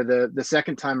kind of the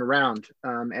second time around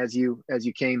as you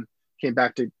came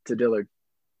back to Dillard.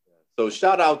 So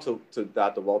shout out to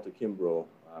Dr. Walter Kimbrough,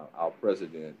 our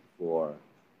president, for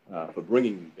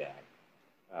bringing me back.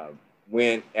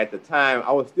 When at the time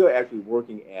I was still actually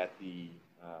working at the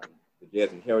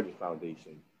Jazz and Heritage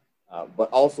Foundation, but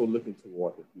also looking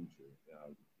toward the future,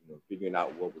 you know, figuring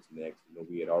out what was next. You know,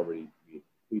 we had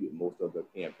completed most of the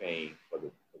campaign for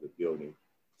the building.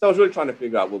 So I was really trying to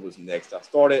figure out what was next. I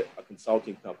started a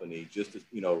consulting company just to,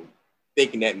 you know,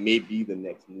 thinking that may be the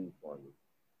next move for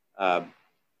me.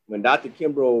 When Dr.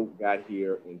 Kimbrough got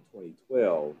here in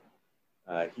 2012,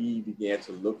 he began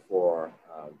to look for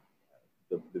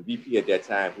the VP at that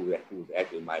time, who was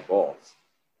actually my boss,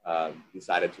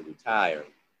 decided to retire.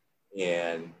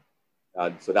 And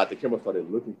so Dr. Kimbrough started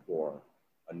looking for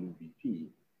a new VP,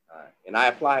 and I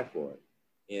applied for it.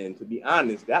 And to be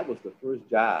honest, that was the first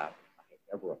job I had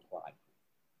ever applied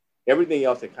for. Everything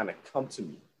else had kind of come to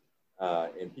me,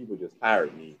 and people just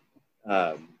hired me,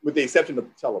 with the exception of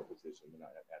the teller position, you know,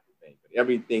 at the bank. But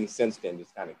everything since then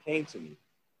just kind of came to me.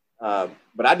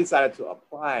 But I decided to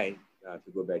apply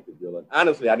to go back to Dillard.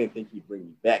 Honestly, I didn't think he'd bring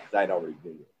me back because I'd already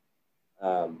been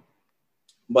there.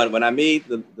 But when I made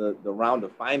the round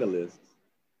of finalists,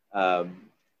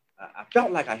 I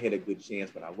felt like I had a good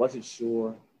chance, but I wasn't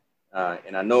sure.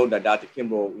 And I know that Dr.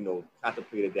 Kimbrough, you know,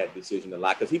 contemplated that decision a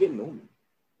lot because he didn't know me.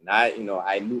 And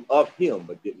I knew of him,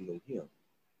 but didn't know him.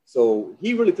 So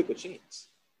he really took a chance,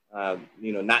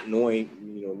 you know, not knowing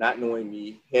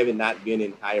me, having not been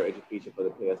in higher education for the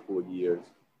past 4 years,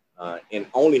 and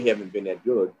only having been at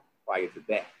Dillard prior to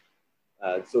that.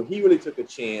 So he really took a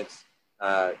chance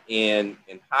and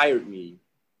hired me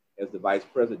as the vice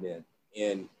president.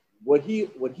 And what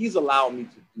he's allowed me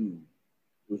to do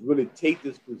was really take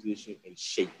this position and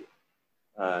shape it,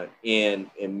 and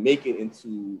make it into,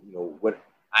 you know, what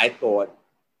I thought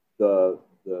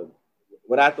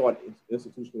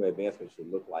institutional advancement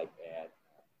should look like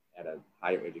at a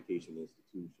higher education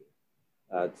institution.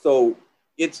 So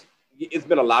it's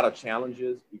been a lot of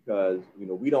challenges because, you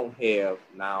know, we don't have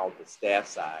now the staff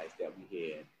size that we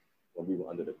had when we were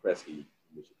under the Kresge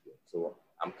initiative. So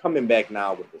I'm coming back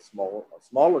now with a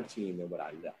smaller team than what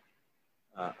I left.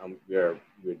 We're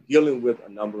dealing with a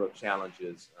number of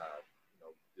challenges,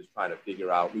 just trying to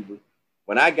figure out.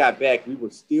 When I got back, we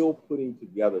were still putting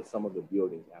together some of the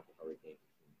buildings after Hurricane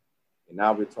Katrina. And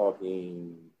now we're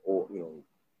talking,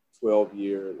 12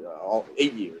 years,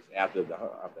 8 years after the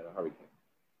hurricane.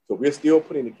 So we're still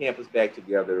putting the campus back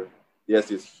together. There's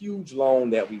this huge loan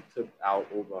that we took out,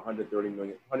 over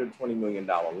 $120 million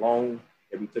loan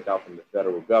that we took out from the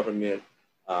federal government.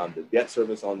 The debt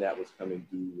service on that was coming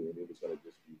due, and it was going to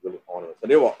just be really onerous. So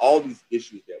there were all these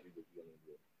issues that we were dealing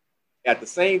with. At the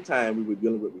same time, we were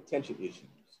dealing with retention issues.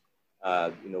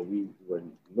 We were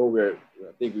nowhere.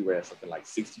 I think we were at something like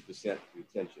 60%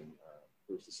 retention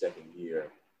first to second year.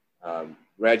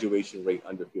 Graduation rate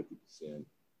under 50%.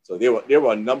 So there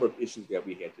were a number of issues that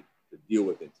we had to deal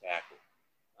with and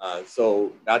tackle.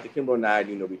 So Dr. Kimbrough and I,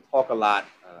 we talk a lot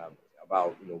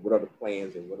about what are the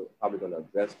plans and how we're going to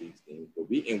address these things. But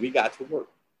we got to work.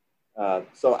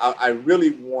 So I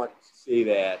really want to say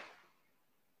that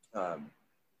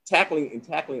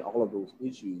tackling all of those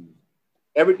issues,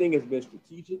 everything has been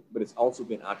strategic, but it's also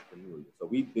been entrepreneurial. So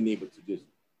we've been able to just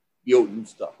build new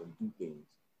stuff and do things.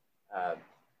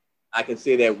 I can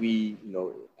say that we,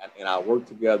 in our work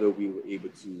together, we were able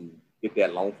to get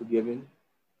that loan forgiven,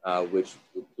 which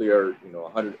would clear,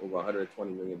 over $120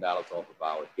 million off of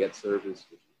our debt service,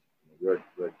 which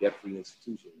we're a debt-free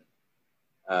institution.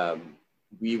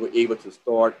 We were able to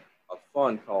start a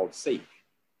fund called SAFE.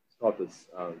 It's called the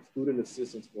Student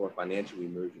Assistance for Financial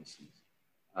Emergencies.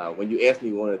 When you ask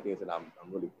me one of the things that I'm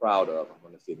really proud of, I'm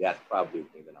going to say that's probably the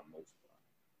thing that I'm most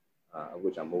proud of,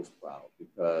 which I'm most proud,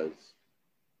 because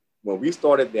when we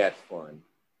started that fund,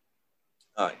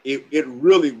 it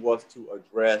really was to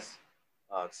address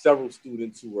several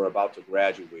students who were about to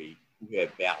graduate who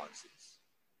had balances.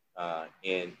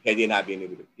 And had they not been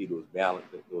able to pay those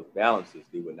balances,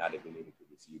 they would not have been able to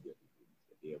receive their degrees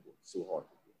that they had worked so hard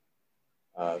to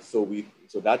get.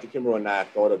 So Dr. Kimbrough and I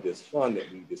thought of this fund,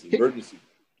 this emergency.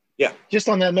 Yeah. Just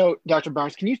on that note, Dr.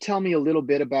 Barnes, can you tell me a little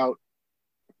bit about,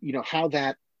 how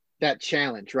that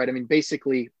challenge, right? I mean,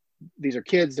 basically, these are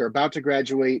kids, they're about to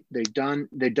graduate, they've done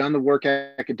the work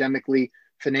academically,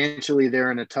 financially,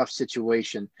 they're in a tough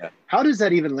situation. Yeah. How does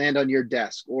that even land on your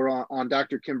desk or on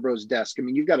Dr. Kimbrough's desk? I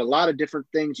mean, you've got a lot of different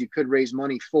things you could raise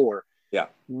money for. Yeah.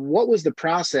 What was the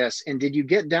process? And did you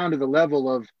get down to the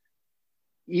level of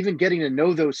even getting to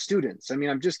know those students? I mean,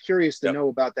 I'm just curious to know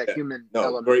about that human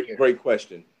element here. Great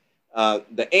question.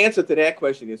 The answer to that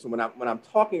question is, so when I'm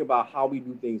talking about how we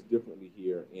do things differently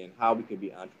here and how we can be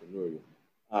entrepreneurial,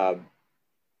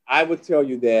 I would tell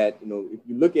you that, if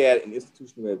you look at an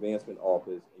institutional advancement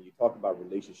office and you talk about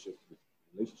relationships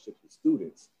with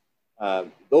students,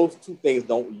 those two things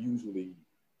don't usually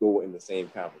go in the same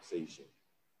conversation.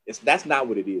 That's not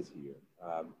what it is here.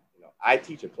 I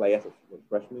teach a class of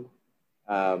freshmen.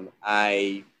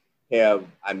 I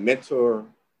mentor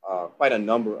quite a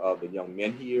number of the young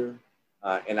men here,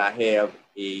 and I have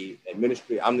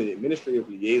I'm the administrative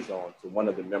liaison to one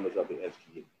of the members of the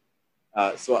SGA.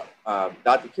 So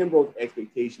Dr. Kimbrough's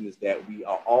expectation is that we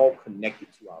are all connected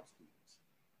to our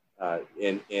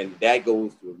students. And that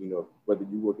goes to, whether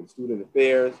you work in student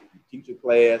affairs, if you teach a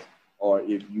class, or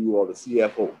if you are the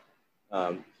CFO.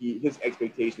 His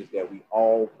expectation is that we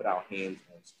all put our hands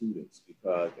on students,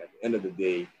 because at the end of the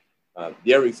day,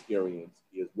 their experience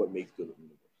is what makes Dillard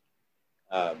University.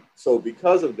 So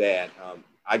because of that,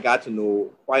 I got to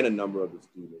know quite a number of the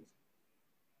students.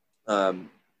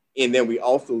 And then we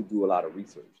also do a lot of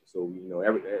research. So,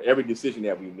 every decision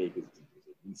that we make is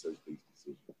a research-based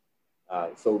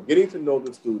decision. So getting to know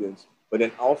the students, but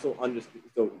then also understand.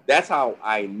 So that's how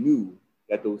I knew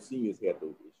that those seniors had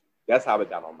those issues. That's how it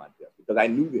got on my desk, because I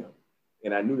knew them,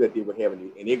 and I knew that they were having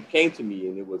it. And it came to me,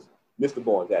 and it was Mr.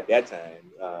 Barnes at that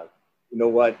time. They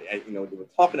were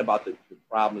talking about the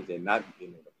problems and not, the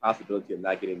possibility of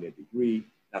not getting their degree. And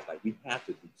I was like, we have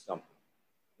to do something.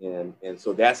 And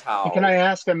so that's how. And can I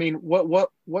ask? I mean,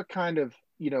 what kind of,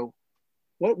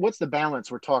 what's the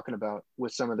balance we're talking about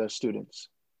with some of those students?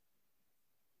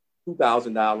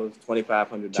 $2,000,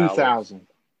 $2,500. $2,000.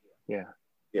 Yeah.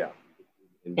 Yeah.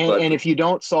 And if you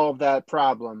don't solve that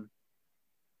problem,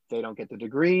 they don't get the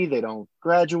degree, they don't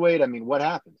graduate. I mean, what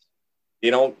happens? They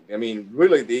don't. I mean,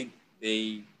 really, they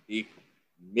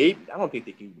maybe, I don't think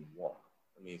they can even walk.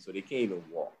 I mean, so they can't even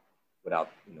walk without,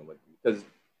 because.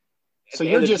 So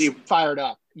you're just fired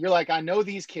up. You're like, I know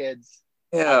these kids.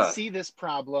 Yeah. I see this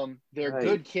problem. They're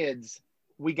good kids.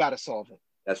 We got to solve it.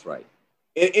 That's right.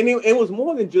 And it was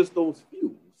more than just those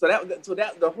few. So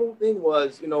that the whole thing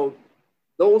was,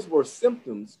 those were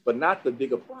symptoms, but not the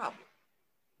bigger problem.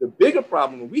 the bigger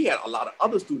problem, we had a lot of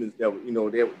other students that,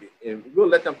 and we will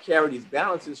let them carry these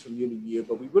balances from year to year,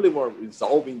 but we really weren't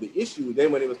resolving the issue.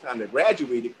 Then when it was time to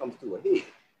graduate, it comes to a head.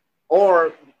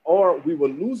 Or we were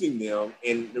losing them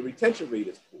and the retention rate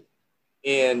is poor.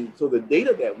 And so the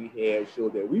data that we had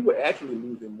showed that we were actually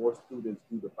losing more students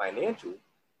due to financial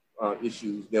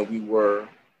issues than we were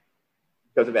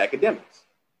because of academics.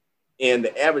 And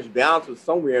the average balance was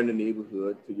somewhere in the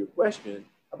neighborhood, to your question,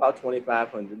 about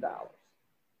 $2,500.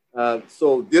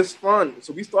 So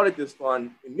we started this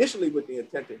fund initially with the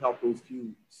intent to help those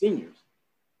few seniors,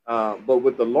 but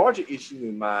with the larger issue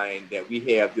in mind that we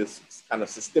have this kind of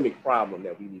systemic problem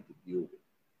that we need to deal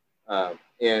with.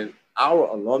 And our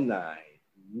alumni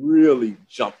really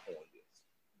jumped on this.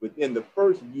 Within the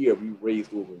first year, we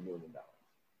raised over $1 million,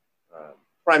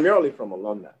 primarily from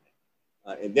alumni.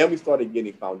 And then we started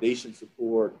getting foundation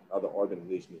support, other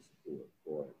organizational support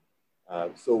for it.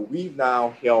 So we've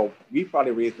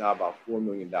probably raised now about $4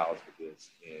 million for this,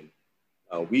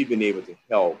 and we've been able to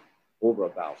help over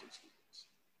 1,000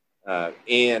 students.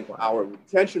 And our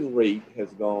retention rate is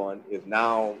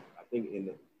now, I think,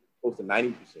 close to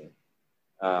 90%,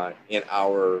 and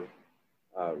our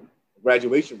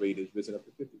graduation rate has risen up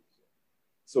to 50%.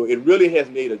 So it really has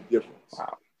made a difference.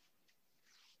 Wow.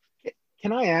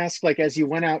 Can I ask, like, as you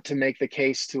went out to make the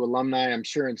case to alumni, I'm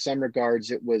sure in some regards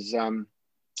it was,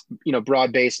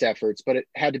 broad-based efforts, but it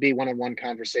had to be one-on-one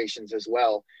conversations as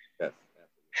well. Yes.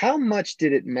 How much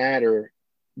did it matter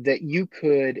that you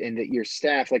could, and that your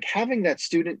staff, like having that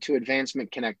student to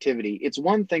advancement connectivity? It's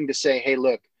one thing to say, hey,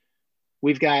 look,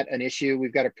 we've got an issue,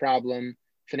 we've got a problem,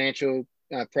 financial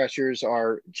pressures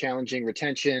are challenging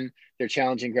retention, they're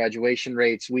challenging graduation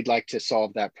rates, we'd like to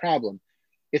solve that problem.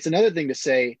 It's another thing to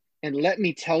say, and let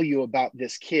me tell you about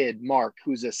this kid, Mark,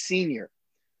 who's a senior,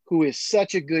 who is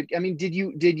such a good, did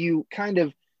you kind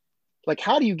of, like,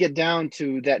 how do you get down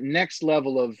to that next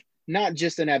level of not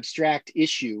just an abstract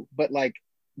issue, but like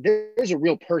there's a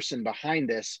real person behind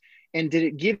this? And did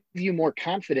it give you more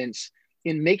confidence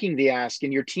in making the ask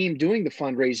and your team doing the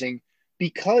fundraising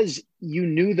because you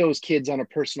knew those kids on a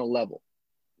personal level?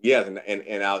 Yes,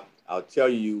 and I'll tell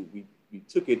you, we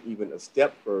took it even a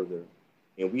step further,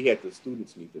 and we had the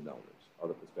students meet the donors or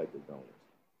the prospective donors.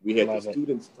 We had the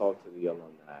students talk to the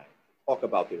alumni, talk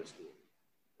about their stories,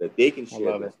 that they can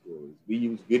share their stories. We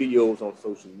use videos on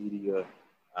social media.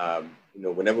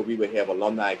 Whenever we would have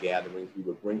alumni gatherings, we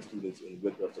would bring students in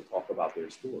with us to talk about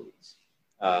their stories.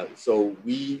 So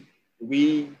we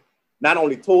not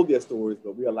only told their stories,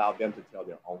 but we allowed them to tell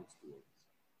their own stories.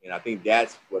 And I think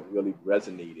that's what really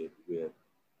resonated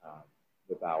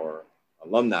with our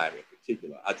alumni in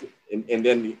particular. And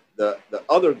then the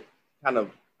other kind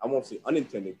of, I won't say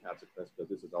unintended consequence, because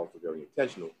this is also very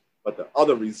intentional, but the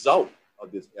other result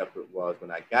of this effort was when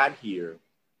I got here,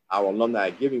 our alumni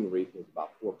giving rate was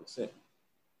about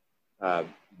 4%.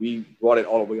 We brought it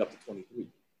all the way up to 23.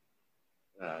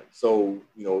 So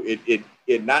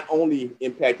it not only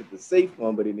impacted the SAFE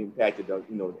fund, but it impacted the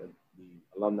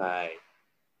alumni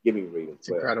giving rate as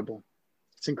well. Incredible.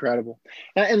 It's incredible.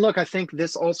 And look, I think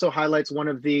this also highlights one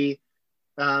of the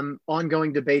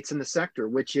ongoing debates in the sector,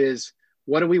 which is,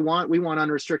 what do we want? We want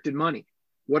unrestricted money.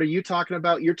 What are you talking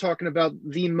about? You're talking about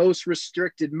the most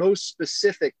restricted, most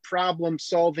specific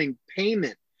problem-solving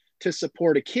payment to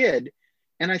support a kid.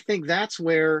 And I think that's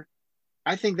where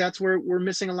we're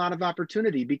missing a lot of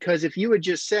opportunity, because if you had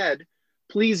just said,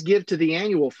 please give to the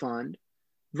annual fund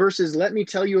versus let me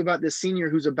tell you about this senior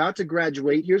who's about to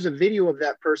graduate, here's a video of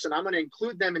that person, I'm going to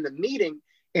include them in the meeting,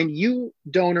 and you,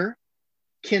 donor,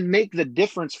 can make the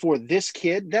difference for this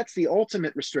kid. That's the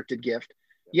ultimate restricted gift.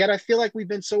 Yet I feel like we've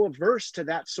been so averse to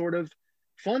that sort of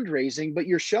fundraising, but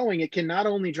you're showing it can not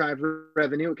only drive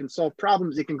revenue, it can solve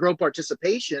problems, it can grow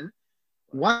participation.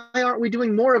 Why aren't we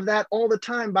doing more of that all the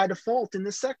time by default in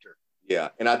this sector? Yeah,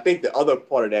 and I think the other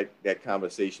part of that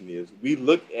conversation is we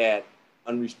look at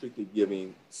unrestricted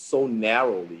giving so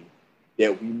narrowly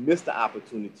that we miss the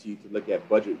opportunity to look at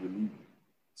budget relieving.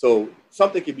 So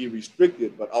something can be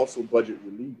restricted, but also budget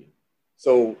relieving.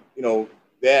 So,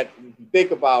 that if you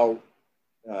think about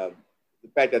the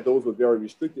fact that those were very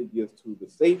restricted gifts to the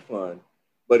SAFE fund,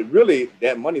 but really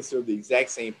that money served the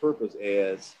exact same purpose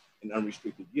as an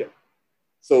unrestricted gift.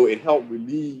 So it helped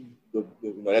relieve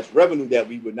that's revenue that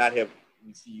we would not have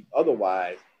received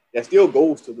otherwise, that still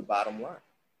goes to the bottom line.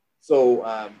 So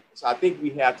I think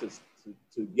we have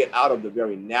to get out of the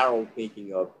very narrow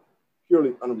thinking of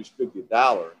purely unrestricted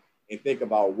dollar and think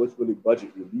about what's really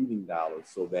budget relieving dollars,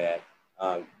 so that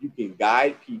you can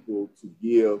guide people to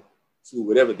give to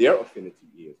whatever their affinity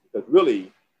is. Because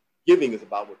really, giving is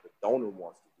about what the donor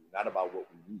wants to do, not about what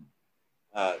we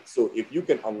need. So if you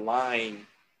can align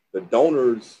the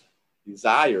donors'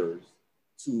 desires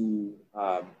to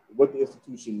what the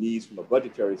institution needs from a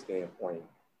budgetary standpoint,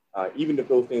 even if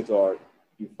those things are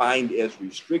defined as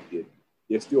restricted,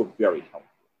 they're still very helpful.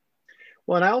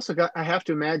 Well, and I have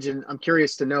to imagine, I'm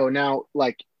curious to know now,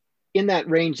 like in that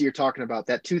range that you're talking about,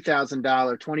 that $2,000,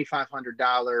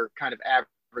 $2,500 kind of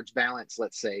average balance,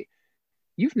 let's say,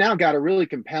 you've now got a really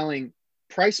compelling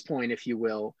price point, if you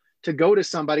will, to go to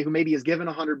somebody who maybe is given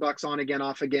 $100 on again,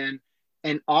 off again,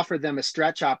 and offer them a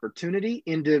stretch opportunity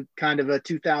into kind of a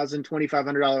 $2,000,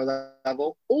 $2,500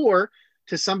 level, or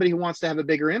to somebody who wants to have a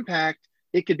bigger impact,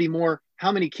 it could be more,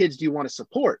 how many kids do you want to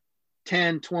support?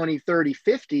 10, 20, 30,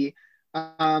 50.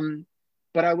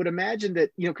 But I would imagine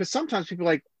that, because sometimes people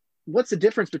are like, what's the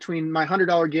difference between my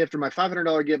 $100 gift or my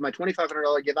 $500 gift, my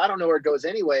 $2,500 gift? I don't know where it goes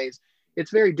anyways.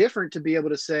 It's very different to be able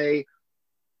to say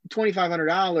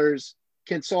 $2,500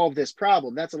 can solve this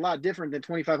problem. That's a lot different than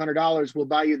 $2,500 will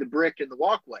buy you the brick and the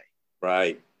walkway.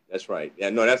 Right. That's right. Yeah,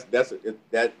 no,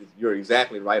 you're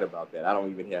exactly right about that. I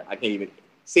can't even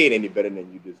say it any better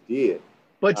than you just did.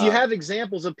 But do you have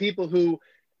examples of people who,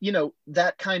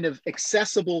 that kind of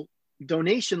accessible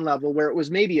donation level where it was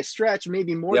maybe a stretch,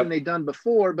 maybe more than they'd done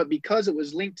before, but because it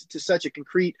was linked to such a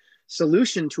concrete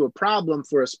solution to a problem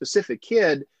for a specific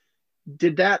kid,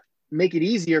 did that make it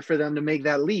easier for them to make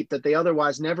that leap that they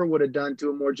otherwise never would have done to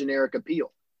a more generic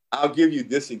appeal? I'll give you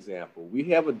this example. We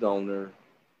have a donor.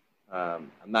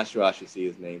 I'm not sure I should say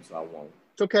his name, so I won't.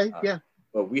 It's okay. Yeah.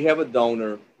 But we have a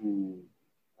donor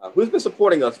who's been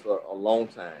supporting us for a long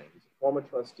time. He's a former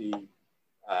trustee.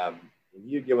 And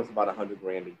he'd give us about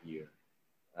 $100,000 a year.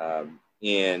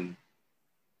 And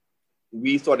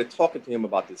we started talking to him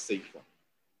about this safe fund.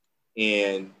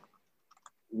 And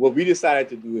what we decided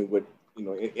to do, and what,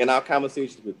 in our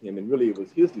conversations with him, and really it was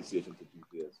his decision to do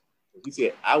this, he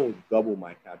said, I will double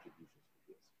my contributions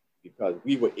to this, because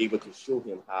we were able to show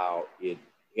him how it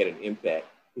had an impact.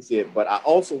 He said, but I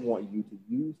also want you to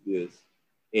use this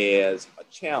as a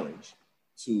challenge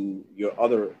to your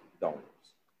other donors.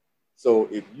 So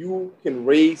if you can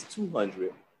raise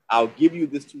 200, I'll give you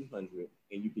this 200,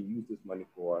 and you can use this money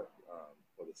for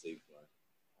the safe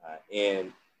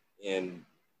fund. And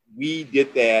we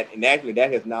did that, and actually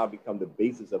that has now become the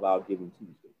basis of our Giving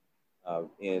Tuesday.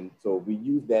 And so we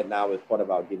use that now as part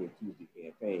of our Giving Tuesday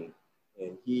campaign.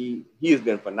 And he has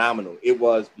been phenomenal. It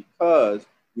was because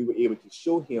we were able to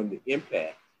show him the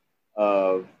impact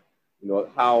of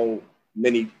how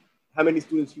many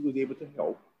students he was able to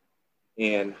help.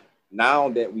 And now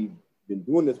that we've been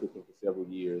doing this with him for several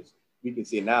years, we can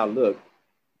say now, look,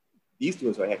 these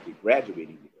students are actually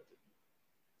graduating because of it.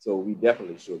 So we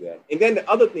definitely show that. And then the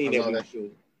other thing that we show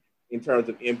in terms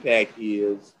of impact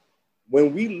is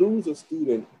when we lose a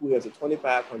student who has a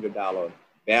 $2,500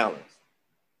 balance,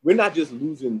 we're not just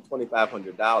losing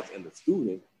 $2,500 in the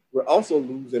student, we're also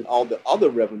losing all the other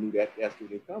revenue that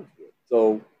student comes with.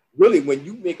 So really, when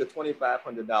you make a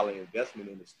 $2,500 investment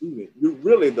in a student,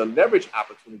 the leverage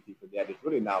opportunity for that is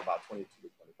really now about $22,000 to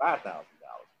 $25,000,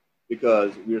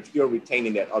 because we're still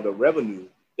retaining that other revenue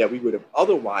that we would have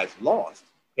otherwise lost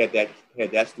had that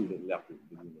student left the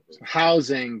university.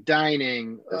 Housing,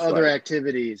 dining, other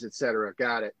activities, et cetera.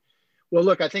 Got it. Well,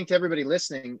 look, I think to everybody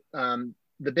listening,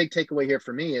 the big takeaway here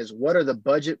for me is, what are the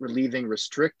budget relieving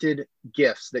restricted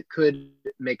gifts that could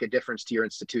make a difference to your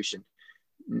institution?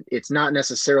 It's not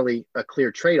necessarily a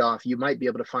clear trade-off. You might be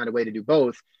able to find a way to do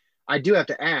both. I do have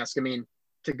to ask,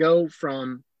 to go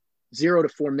from 0 to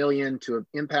 4 million to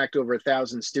impact over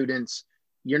 1,000 students,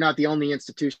 you're not the only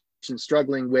institution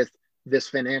struggling with this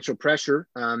financial pressure.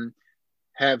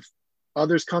 Have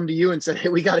others come to you and said, hey,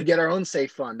 we got to get our own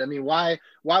safe fund? Why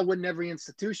wouldn't every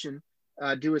institution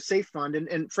do a safe fund?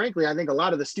 And frankly, I think a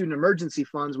lot of the student emergency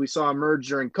funds we saw emerge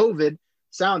during COVID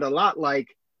sound a lot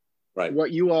like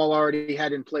what you all already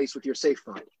had in place with your safe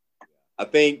fund. I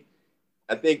think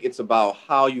it's about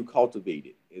how you cultivate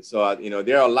it. And so,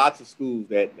 there are lots of schools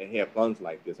that have funds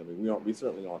like this. We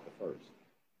certainly aren't the first.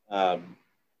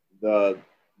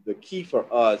 The key for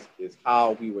us is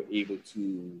how we were able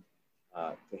to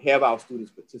have our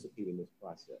students participate in this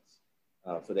process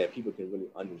so that people can really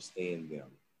understand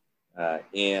them.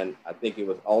 And I think it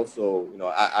was also,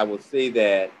 I will say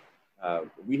that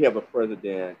we have a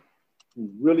president who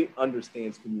really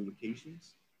understands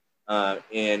communications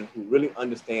and who really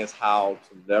understands how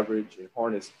to leverage and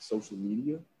harness social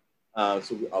media.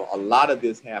 So a lot of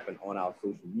this happened on our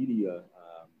social media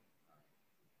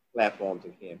platforms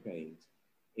and campaigns.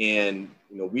 And,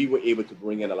 we were able to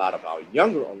bring in a lot of our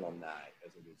younger alumni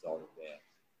as a result of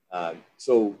that.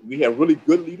 So we have really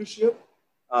good leadership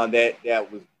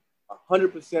that was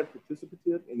 100%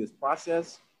 participative in this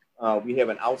process. We have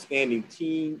an outstanding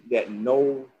team that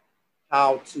know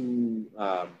how to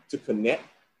connect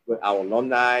with our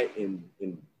alumni in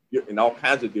all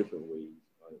kinds of different ways,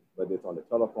 whether it's on the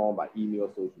telephone, by email,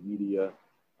 social media,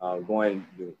 going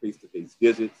face-to-face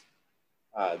visits.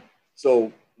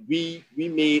 So we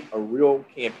made a real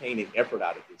campaign and effort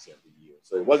out of this every year.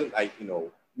 So it wasn't like,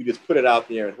 we just put it out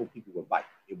there and hope people would bite.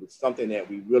 It was something that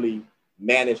we really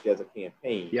managed as a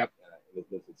campaign. Yep. And it's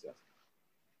been successful.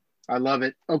 I love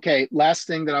it. Okay, last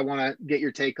thing that I want to get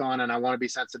your take on, and I want to be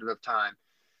sensitive of time.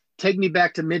 Take me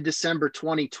back to mid-December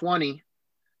 2020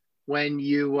 when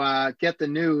you get the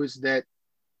news that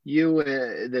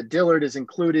that Dillard is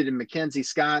included in Mackenzie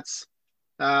Scott's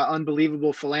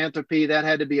unbelievable philanthropy. That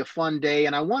had to be a fun day.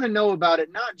 And I want to know about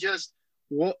it, not just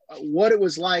what it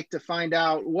was like to find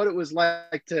out, what it was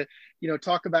like to,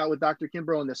 talk about with Dr.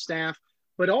 Kimbrough and the staff,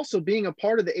 but also being a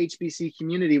part of the HBC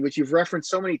community, which you've referenced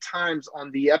so many times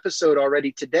on the episode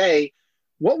already today.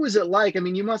 What was it like? I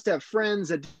mean, you must have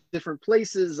friends at different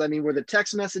places. I mean, were the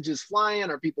text messages flying?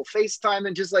 Are people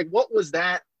FaceTiming? Just like, what was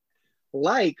that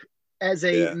like as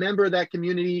a member of that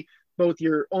community, both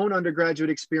your own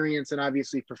undergraduate experience and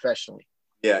obviously professionally?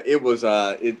 Yeah, it was,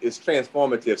 it's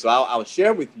transformative. So I'll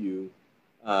share with you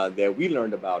that we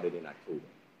learned about it in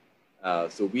October.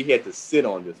 So we had to sit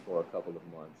on this for a couple of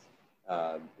months.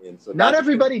 And so not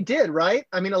everybody did, right?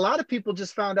 I mean, a lot of people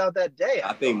just found out that day.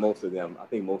 I think most of them.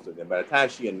 By the time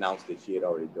she announced it, she had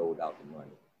already doled out the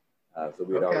money. So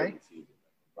we had already received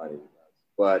the money.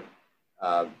 But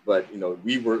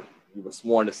we were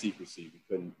sworn to secrecy.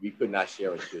 We could not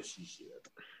share until she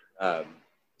shared.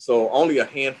 So only a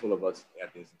handful of us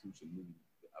at the institution knew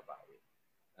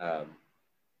about it.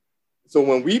 So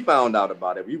when we found out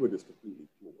about it, we were just completely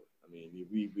floored. I mean,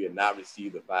 we had not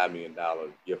received a $5 million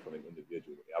gift from an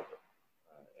individual ever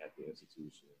at the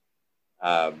institution.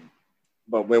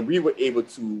 But when we were able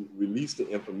to release the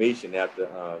information after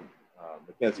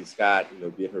Mackenzie Scott,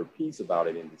 did her piece about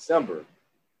it in December,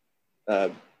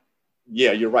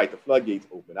 yeah, you're right. The floodgates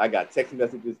opened. I got text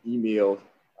messages, emails.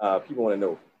 People want to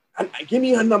know, give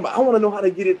me her number. I want to know how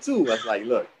to get it too. I was like,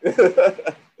 look,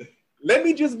 let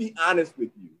me just be honest with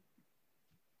you.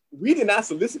 We did not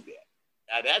solicit that.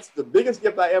 Now, that's the biggest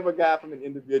gift I ever got from an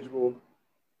individual,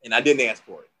 and I didn't ask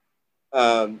for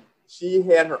it. She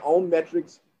had her own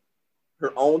metrics,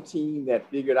 her own team that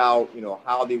figured out,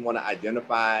 how they want to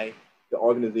identify the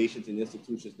organizations and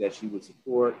institutions that she would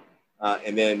support.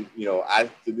 And then, to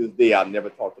this day, I've never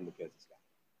talked to Mackenzie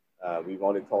Scott. We've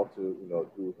only talked to,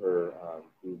 through her,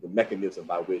 through the mechanism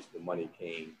by which the money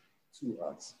came to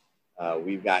us.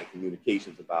 We've got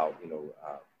communications about,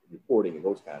 reporting and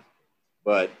those kinds of things.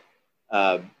 But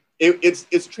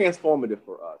it's transformative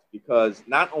for us because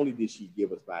not only did she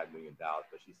give us $5 million,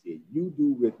 but she said, you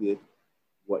do with it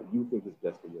what you think is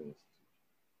best for your institution.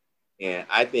 And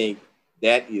I think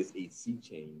that is a sea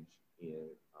change in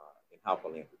how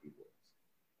philanthropy works.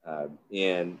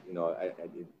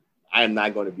 I am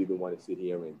not going to be the one to sit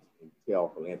here and tell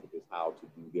philanthropists how to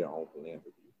do their own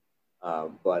philanthropy.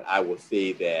 But I will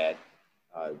say that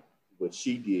what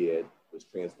she did was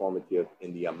transformative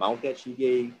in the amount that she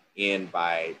gave and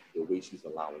by the way she's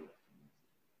allowing it.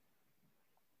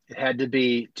 It had to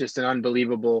be just an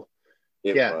unbelievable,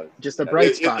 was. Just a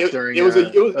bright spot during. It was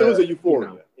a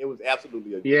euphoria. It was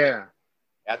absolutely a euphoria.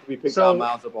 After we picked our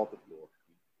mouths up off the floor.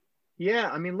 Yeah,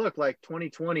 I mean, look, like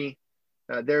 2020,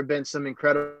 there have been some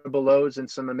incredible lows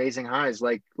and some amazing highs,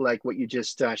 like what you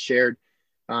just shared.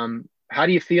 How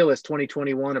do you feel as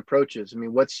 2021 approaches? I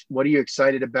mean, what are you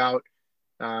excited about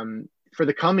for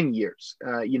the coming years?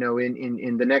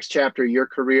 In the next chapter of your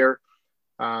career,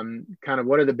 kind of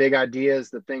what are the big ideas,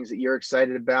 the things that you're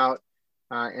excited about?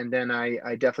 And then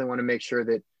I definitely want to make sure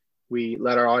that we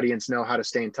let our audience know how to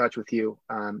stay in touch with you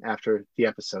after the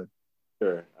episode.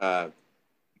 Sure.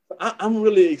 I'm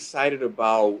really excited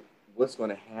about what's going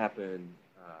to happen.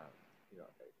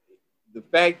 The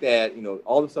fact that,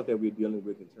 all the stuff that we're dealing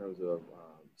with in terms of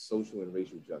social and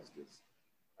racial justice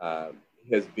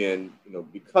has been,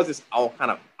 because it's all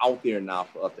kind of out there now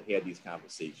for us to have these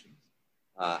conversations.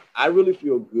 I really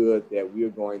feel good that we are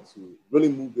going to really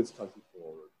move this country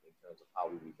forward in terms of how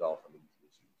we resolve some of these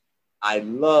issues. I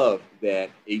love that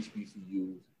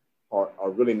HBCUs are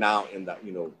really now in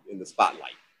the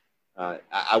spotlight.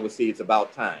 I would say it's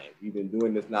about time. We've been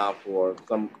doing this now for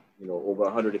over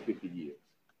 150 years.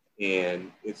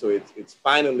 And so it's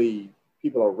finally,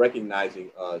 people are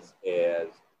recognizing us as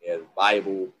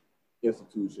viable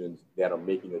institutions that are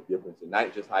making a difference in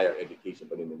not just higher education,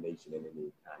 but in the nation and in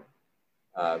the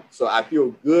economy. So I feel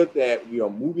good that we are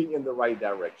moving in the right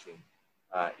direction.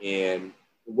 And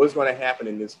what's going to happen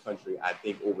in this country, I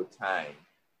think over time,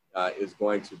 is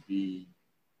going to be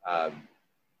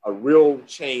a real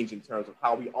change in terms of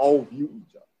how we all view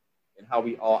each other and how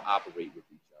we all operate with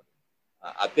each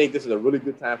other. I think this is a really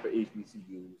good time for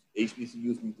HBCUs.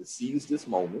 HBCUs need to seize this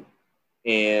moment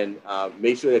and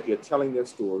make sure that they're telling their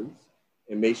stories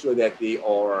and make sure that they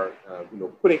are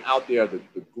putting out there the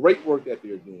great work that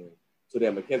they're doing so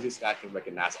that Mackenzie Scott can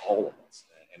recognize all of us.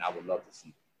 And I would love to see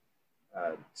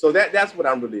it. So that's what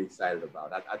I'm really excited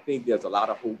about. I think there's a lot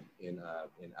of hope, and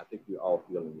I think we're all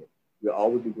feeling it. We'll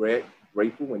always be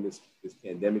grateful when this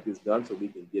pandemic is done so we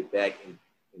can get back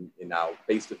in our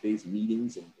face-to-face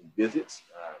meetings and visits.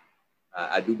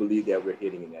 I do believe that we're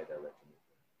heading in that direction.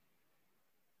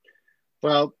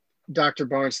 Well, Dr.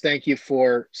 Barnes, thank you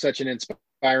for such an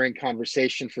inspiring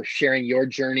conversation, for sharing your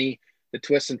journey, the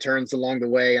twists and turns along the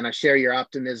way. And I share your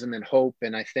optimism and hope.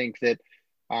 And I think that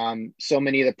so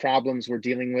many of the problems we're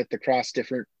dealing with across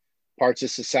different parts of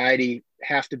society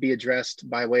have to be addressed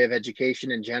by way of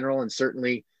education in general, and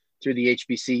certainly through the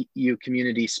HBCU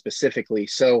community specifically.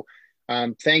 So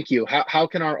thank you. How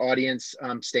can our audience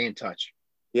stay in touch?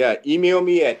 Yeah, email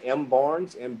me at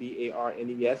mbarnes,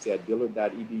 MBARNES, at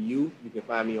Dillard.edu. You can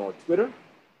find me on Twitter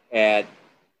at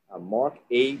Marc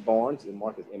A. Barnes, and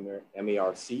Marc is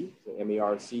M-A-R-C, so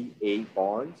M-A-R-C A.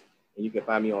 Barnes. And you can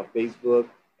find me on Facebook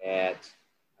at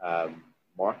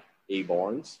Marc A.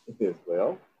 Barnes as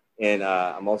well. And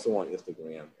I'm also on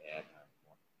Instagram at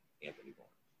Marc Anthony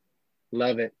Barnes.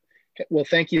 Love it. Well,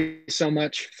 thank you so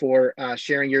much for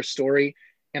sharing your story.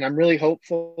 And I'm really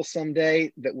hopeful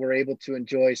someday that we're able to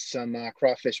enjoy some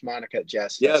crawfish Monica at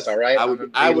Jazz Fest. Yes, all right.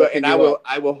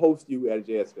 I will host you at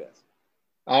Jazz Fest.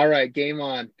 All right, game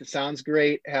on. That sounds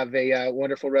great. Have a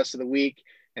wonderful rest of the week.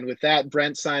 And with that,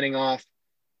 Brent signing off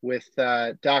with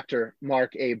Dr.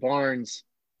 Marc A. Barnes,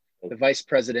 the Vice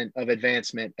President of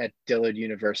Advancement at Dillard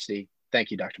University. Thank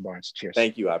you, Dr. Barnes. Cheers.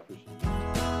 Thank you. I appreciate it.